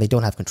 meaning they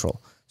don't have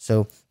control.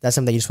 So that's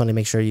something that you just want to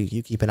make sure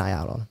you keep an eye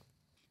out on.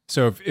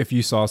 So if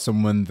you saw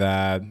someone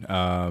that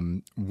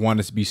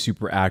wanted to be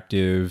super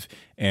active,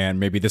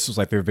 and maybe this was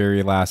like their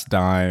very last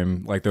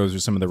dime, like those are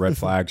some of the red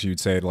flags you'd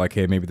say, like,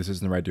 hey, maybe this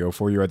isn't the right deal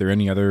for you. Are there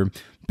any other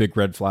big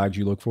red flags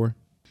you look for?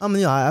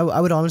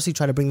 I would honestly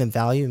try to bring them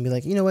value and be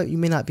like, you know what, you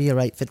may not be a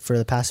right fit for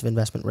the passive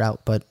investment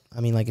route, but I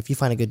mean, like, if you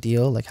find a good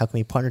deal, like, how can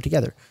we partner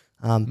together?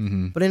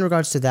 But in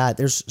regards to that,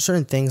 there's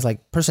certain things,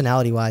 like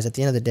personality wise, at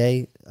the end of the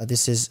day,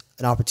 this is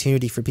an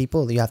opportunity for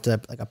people. You have to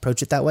like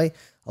approach it that way.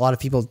 A lot of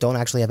people don't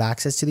actually have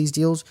access to these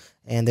deals,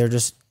 and they're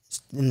just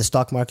in the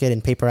stock market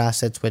and paper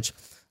assets, which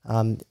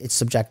it's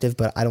subjective,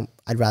 but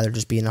I'd rather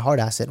just be in a hard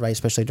asset, right?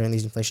 Especially during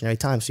these inflationary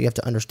times. So you have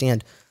to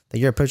understand that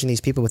you're approaching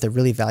these people with a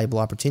really valuable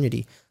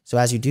opportunity. So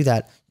as you do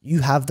that, you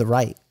have the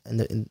right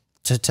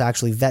to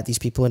actually vet these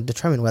people and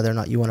determine whether or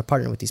not you want to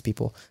partner with these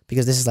people,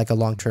 because this is like a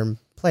long-term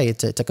play.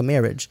 It's like a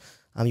marriage.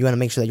 You want to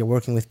make sure that you're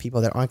working with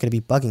people that aren't going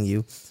to be bugging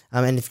you.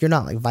 And if you're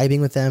not like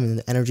vibing with them and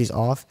the energy's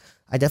off,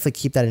 I definitely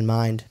keep that in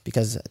mind,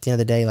 because at the end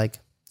of the day, like,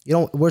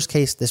 worst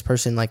case, this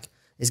person like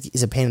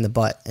is a pain in the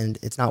butt and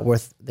it's not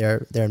worth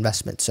their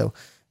investment. So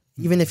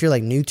even if you're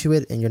like new to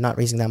it and you're not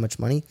raising that much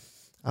money,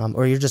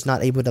 or you're just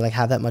not able to like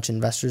have that much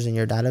investors in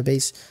your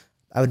database,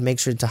 I would make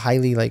sure to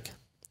highly like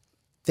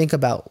think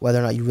about whether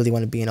or not you really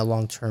want to be in a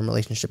long-term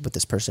relationship with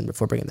this person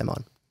before bringing them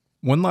on.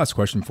 One last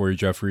question for you,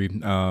 Jeffrey.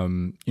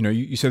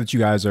 You said that you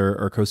guys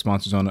are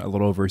co-sponsors on a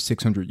little over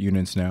 600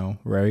 units now,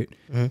 right?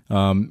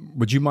 Mm-hmm.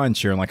 Would you mind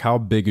sharing, like, how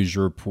big is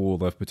your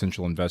pool of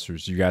potential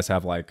investors? Do you guys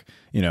have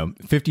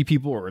 50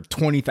 people or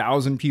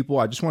 20,000 people?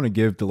 I just want to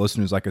give the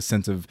listeners like a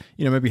sense of,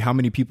 maybe how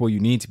many people you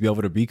need to be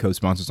able to be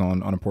co-sponsors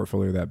on a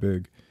portfolio that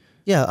big.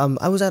 Yeah,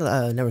 I was at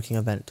a networking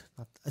event.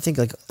 I think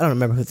I don't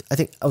remember who. I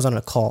think I was on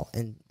a call,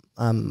 and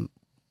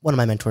one of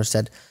my mentors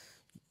said,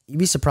 you'd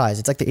be surprised.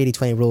 It's like the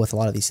 80-20 rule with a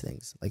lot of these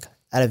things. Like,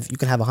 you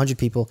can have 100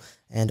 people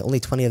and only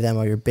 20 of them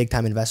are your big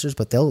time investors,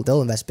 but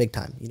they'll invest big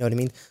time. You know what I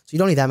mean? So you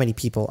don't need that many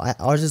people.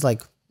 Ours is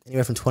like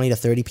anywhere from 20 to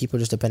 30 people,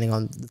 just depending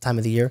on the time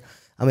of the year.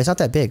 It's not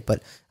that big,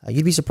 but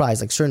you'd be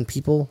surprised. Like, certain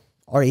people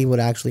are able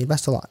to actually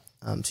invest a lot.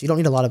 So you don't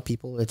need a lot of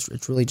people.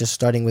 It's really just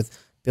starting with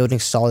building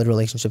solid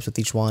relationships with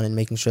each one and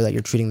making sure that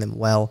you're treating them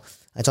well.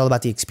 It's all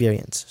about the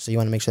experience. So you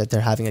want to make sure that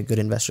they're having a good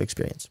investor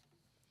experience.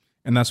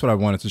 And that's what I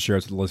wanted to share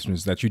to the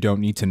listeners, that you don't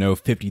need to know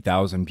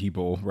 50,000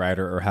 people, right?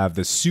 Or have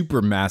this super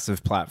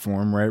massive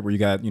platform, right? Where you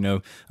got,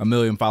 1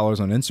 million followers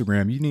on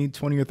Instagram. You need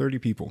 20 or 30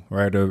 people,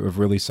 right? Of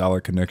really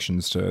solid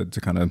connections to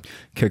kind of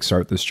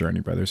kickstart this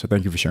journey, brother. So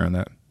thank you for sharing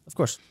that. Of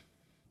course.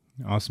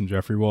 Awesome,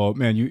 Jeffrey. Well,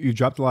 man, you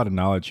dropped a lot of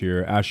knowledge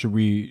here. Ash, should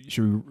we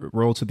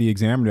roll to the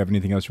exam, or do you have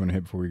anything else you want to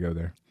hit before we go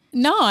there?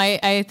 No,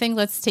 I think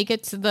let's take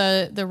it to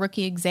the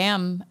rookie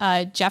exam.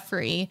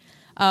 Jeffrey,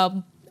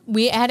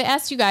 we had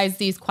asked you guys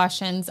these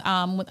questions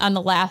on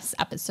the last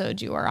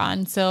episode you were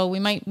on, so we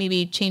might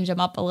maybe change them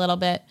up a little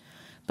bit.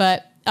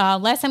 But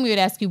last time we would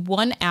ask you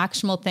one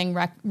actionable thing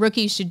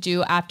rookies should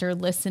do after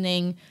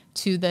listening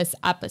to this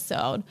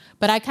episode.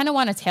 But I kind of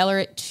want to tailor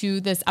it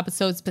to this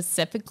episode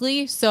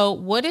specifically. So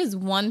what is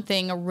one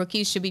thing a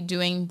rookie should be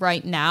doing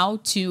right now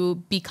to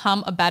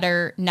become a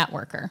better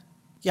networker?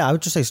 Yeah, I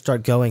would just say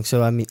start going.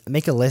 So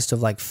make a list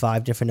of like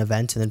 5 different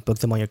events and then book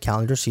them on your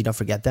calendar so you don't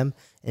forget them.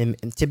 And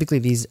typically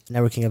these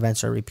networking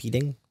events are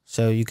repeating.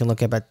 So you can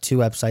look up at 2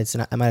 websites,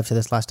 and I might have said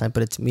this last time,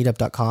 but it's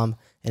meetup.com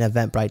and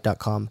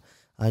eventbrite.com.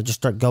 Just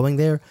start going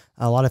there.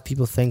 A lot of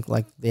people think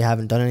like they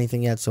haven't done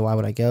anything yet, so why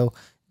would I go?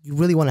 You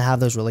really want to have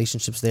those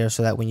relationships there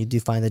so that when you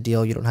do find the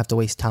deal, you don't have to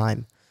waste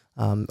time.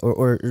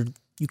 Or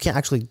you can't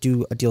actually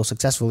do a deal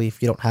successfully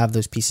if you don't have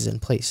those pieces in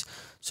place.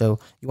 So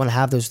you want to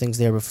have those things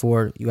there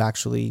before you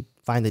actually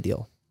find the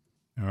deal.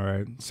 All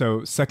right.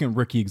 So second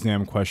rookie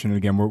exam question. And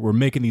again, we're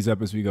making these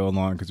up as we go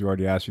along because we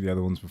already asked you the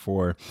other ones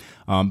before.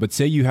 But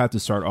say you had to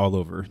start all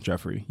over,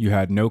 Jeffrey. You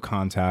had no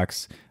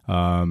contacts.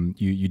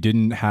 You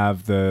didn't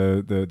have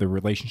the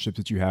relationships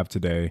that you have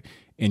today,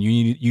 and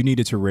you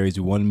needed to raise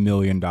 $1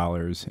 million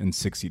in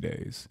 60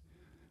 days.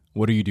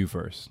 What do you do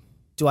first?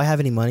 Do I have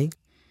any money?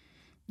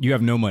 You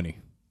have no money.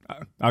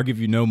 I'll give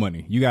you no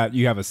money. You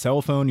have a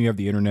cell phone. You have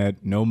the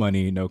internet. No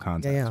money. No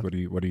contacts. Yeah.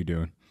 What are you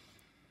doing?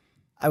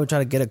 I would try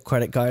to get a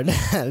credit card.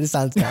 This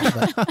sounds bad,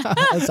 but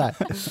that's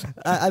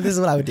fine. This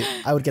is what I would do.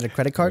 I would get a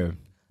credit card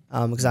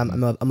because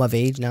I'm of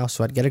age now,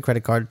 so I'd get a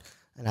credit card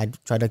and I'd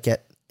try to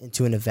get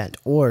into an event.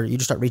 Or you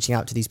just start reaching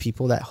out to these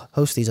people that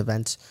host these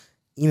events,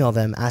 email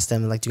them, ask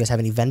them like, do you guys have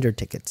any vendor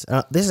tickets?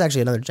 This is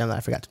actually another gem that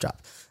I forgot to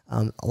drop.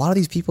 A lot of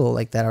these people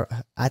like that are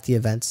at the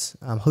events,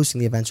 hosting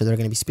the events, or they're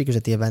going to be speakers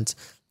at the events,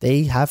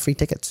 they have free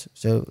tickets.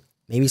 So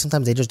maybe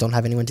sometimes they just don't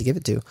have anyone to give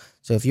it to.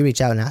 So if you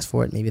reach out and ask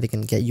for it, maybe they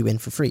can get you in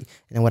for free.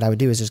 And then what I would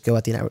do is just go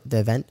at the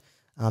event.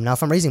 Now,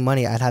 if I'm raising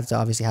money, I'd have to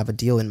obviously have a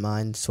deal in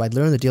mind. So I'd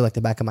learn the deal like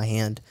the back of my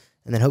hand.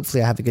 And then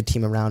hopefully I have a good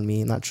team around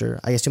me. I'm not sure.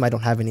 I assume I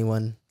don't have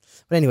anyone.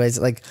 But anyways,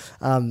 like,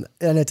 I know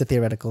it's a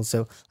theoretical.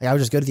 So like, I would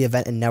just go to the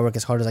event and network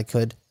as hard as I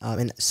could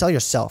and sell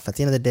yourself. At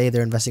the end of the day,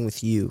 they're investing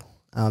with you.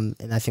 And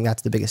I think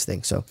that's the biggest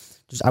thing. So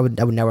just I would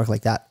network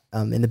like that.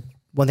 And the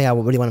one thing I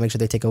really want to make sure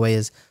they take away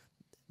is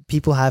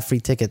people have free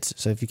tickets.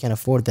 So if you can't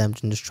afford them,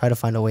 then just try to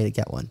find a way to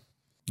get one.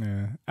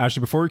 Yeah.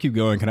 Ashley, before we keep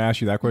going, can I ask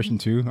you that question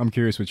too? I'm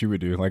curious what you would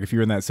do. Like if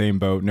you're in that same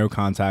boat, no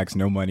contacts,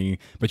 no money,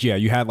 but yeah,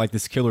 you had like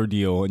this killer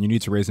deal and you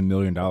need to raise $1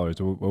 million.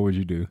 What would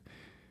you do?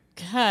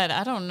 God,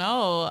 I don't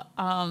know.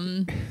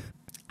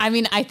 I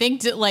mean, I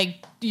think to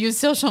like use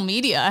social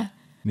media.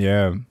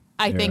 Yeah.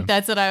 I think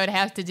that's what I would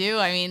have to do.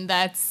 I mean,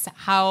 that's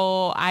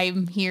how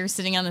I'm here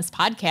sitting on this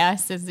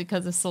podcast is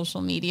because of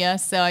social media.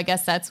 So I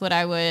guess that's what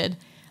I would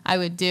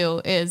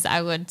do is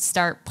I would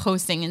start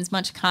posting as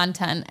much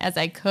content as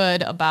I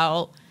could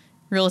about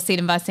real estate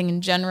investing in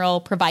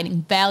general,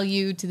 providing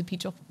value to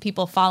the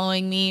people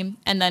following me,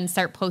 and then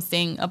start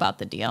posting about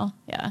the deal.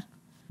 Yeah.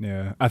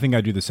 Yeah, I think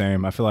I do the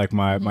same. I feel like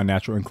my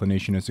natural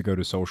inclination is to go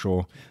to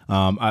social.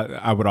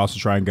 I would also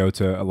try and go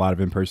to a lot of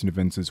in-person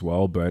events as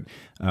well, but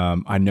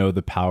I know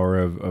the power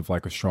of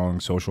like a strong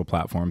social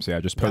platform. So yeah,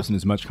 just posting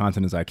as much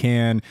content as I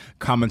can,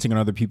 commenting on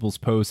other people's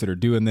posts that are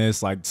doing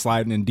this, like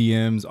sliding in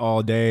DMs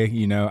all day.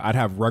 You know, I'd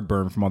have rug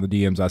burn from all the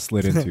DMs I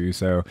slid into.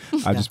 So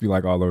I'd just be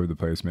like all over the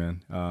place,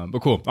 man.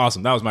 But cool.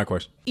 Awesome. That was my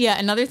question. Yeah.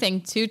 Another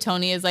thing too,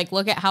 Tony, is like,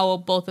 look at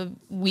how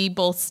we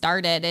both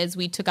started is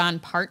we took on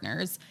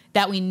partners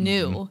that we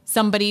knew,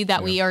 somebody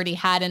that we already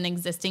had an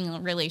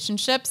existing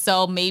relationship.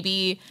 So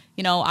maybe,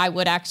 you know, I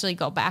would actually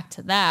go back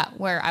to that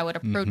where I would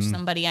approach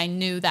somebody I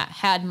knew that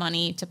had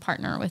money to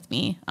partner with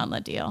me on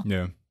the deal.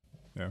 Yeah.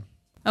 Yeah.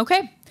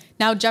 Okay.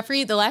 Now,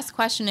 Jeffrey, the last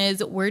question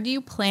is, where do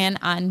you plan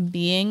on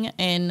being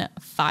in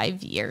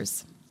 5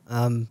 years?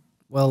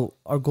 Well,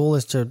 our goal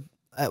is to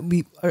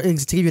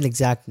give you an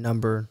exact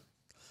number.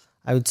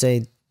 I would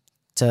say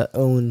to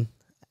own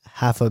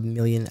 $500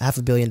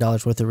 million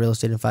worth of real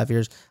estate in 5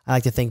 years. I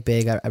like to think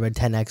big. I read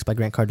 10X by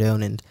Grant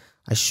Cardone, and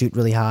I shoot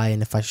really high.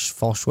 And if I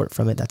fall short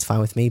from it, that's fine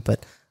with me.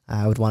 But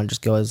I would want to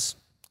just go as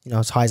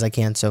high as I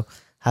can. So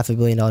 $500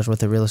 million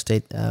worth of real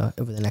estate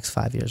over the next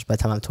 5 years. By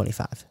the time I'm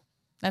 25.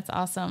 That's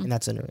awesome. And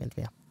that's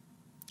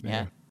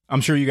Yeah. I'm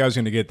sure you guys are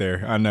going to get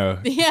there. I know.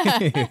 Yeah.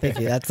 Thank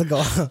you. That's the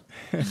goal.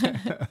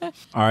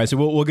 All right. So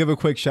we'll give a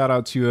quick shout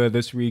out to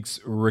this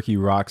week's Rookie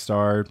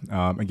Rockstar.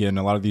 Again,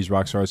 a lot of these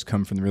rock stars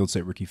come from the Real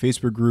Estate Rookie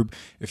Facebook group.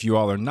 If you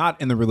all are not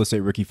in the Real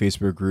Estate Rookie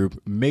Facebook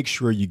group, make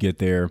sure you get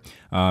there.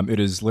 It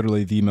is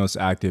literally the most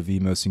active, the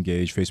most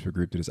engaged Facebook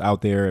group that is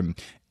out there. And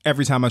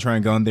every time I try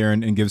and go in there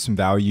and give some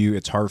value,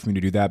 it's hard for me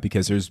to do that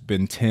because there's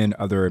been 10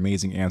 other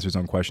amazing answers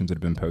on questions that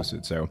have been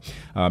posted. So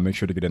make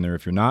sure to get in there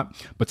if you're not.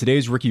 But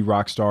today's Rookie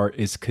Rockstar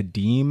is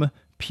Kadeem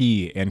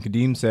P. And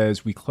Kadeem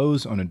says, we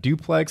close on a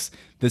duplex.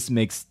 This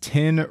makes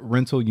 10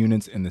 rental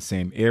units in the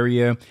same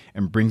area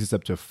and brings us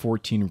up to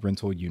 14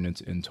 rental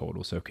units in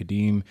total. So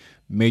Kadeem,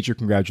 major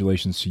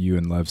congratulations to you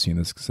and love seeing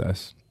the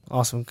success.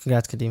 Awesome.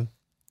 Congrats, Kadeem.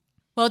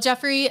 Well,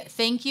 Jeffrey,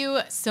 thank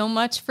you so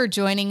much for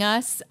joining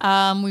us.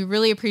 We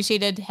really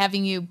appreciated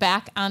having you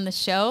back on the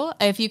show.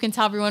 If you can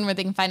tell everyone where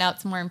they can find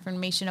out some more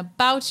information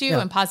about you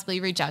and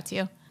possibly reach out to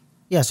you.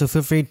 Yeah, so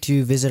feel free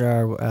to visit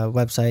our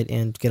website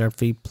and get our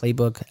free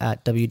playbook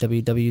at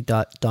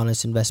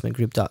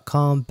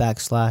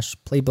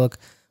www.donusinvestmentgroup.com/playbook.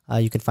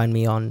 You can find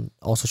me on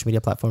all social media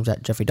platforms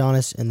at Jeffrey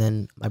Donis, and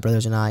then my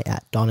brothers and I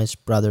at Donis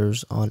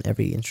Brothers on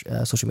every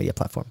social media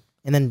platform.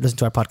 And then listen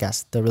to our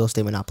podcast, the Real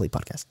Estate Monopoly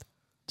Podcast.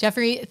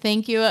 Jeffrey,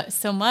 thank you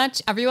so much.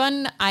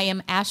 Everyone, I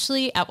am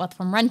Ashley at Wealth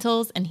from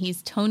Rentals, and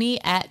he's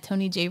Tony at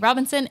Tony J.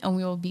 Robinson, and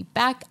we will be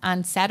back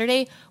on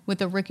Saturday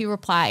with a Rookie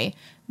Reply.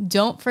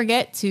 Don't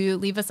forget to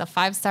leave us a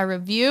 5-star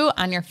review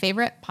on your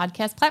favorite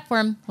podcast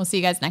platform. We'll see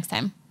you guys next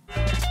time.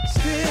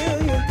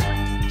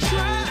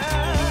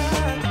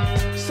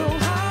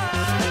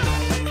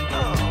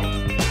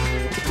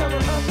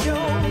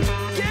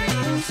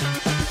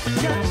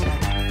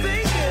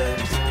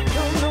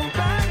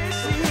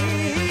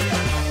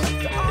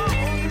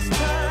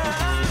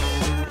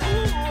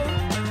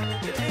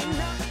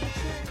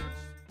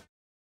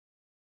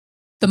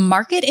 The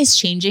market is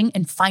changing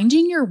and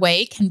finding your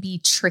way can be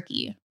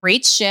tricky.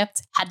 Rates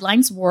shift,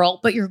 headlines whirl,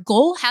 but your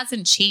goal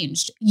hasn't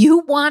changed.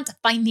 You want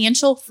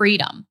financial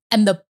freedom.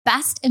 And the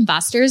best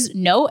investors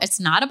know it's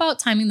not about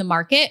timing the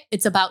market,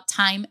 it's about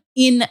time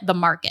in the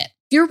market.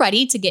 If you're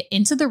ready to get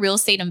into the real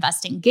estate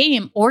investing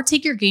game or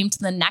take your game to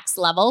the next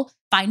level,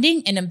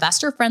 finding an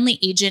investor-friendly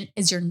agent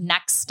is your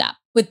next step.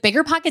 With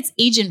BiggerPockets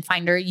Agent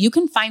Finder, you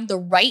can find the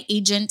right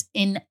agent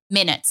in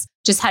minutes.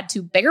 Just head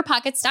to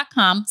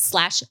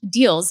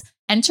biggerpockets.com/deals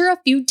Enter a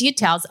few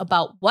details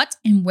about what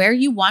and where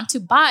you want to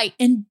buy,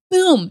 and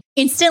boom,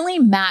 instantly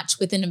match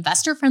with an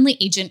investor-friendly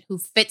agent who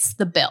fits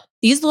the bill.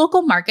 These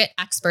local market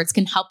experts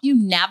can help you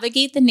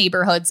navigate the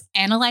neighborhoods,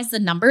 analyze the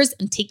numbers,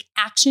 and take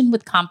action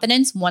with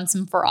confidence once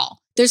and for all.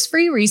 There's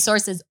free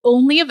resources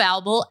only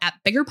available at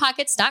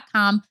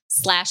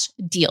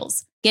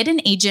biggerpockets.com/deals. Get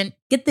an agent,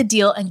 get the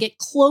deal, and get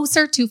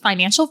closer to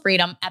financial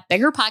freedom at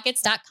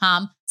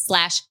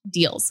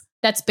biggerpockets.com/deals.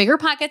 That's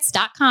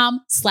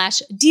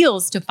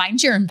biggerpockets.com/deals to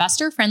find your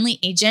investor-friendly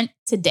agent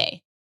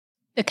today.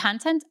 The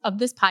content of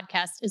this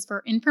podcast is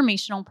for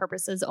informational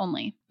purposes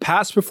only.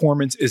 Past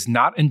performance is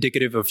not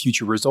indicative of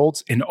future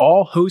results, and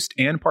all host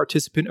and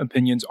participant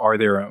opinions are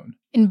their own.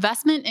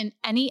 Investment in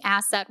any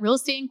asset, real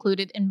estate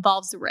included,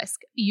 involves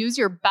risk. Use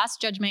your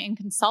best judgment and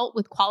consult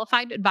with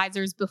qualified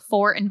advisors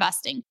before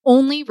investing.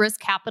 Only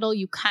risk capital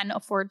you can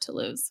afford to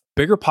lose.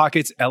 Bigger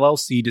Pockets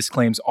LLC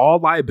disclaims all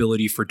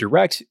liability for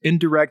direct,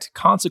 indirect,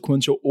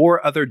 consequential, or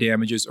other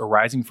damages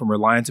arising from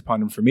reliance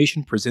upon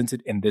information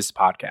presented in this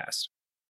podcast.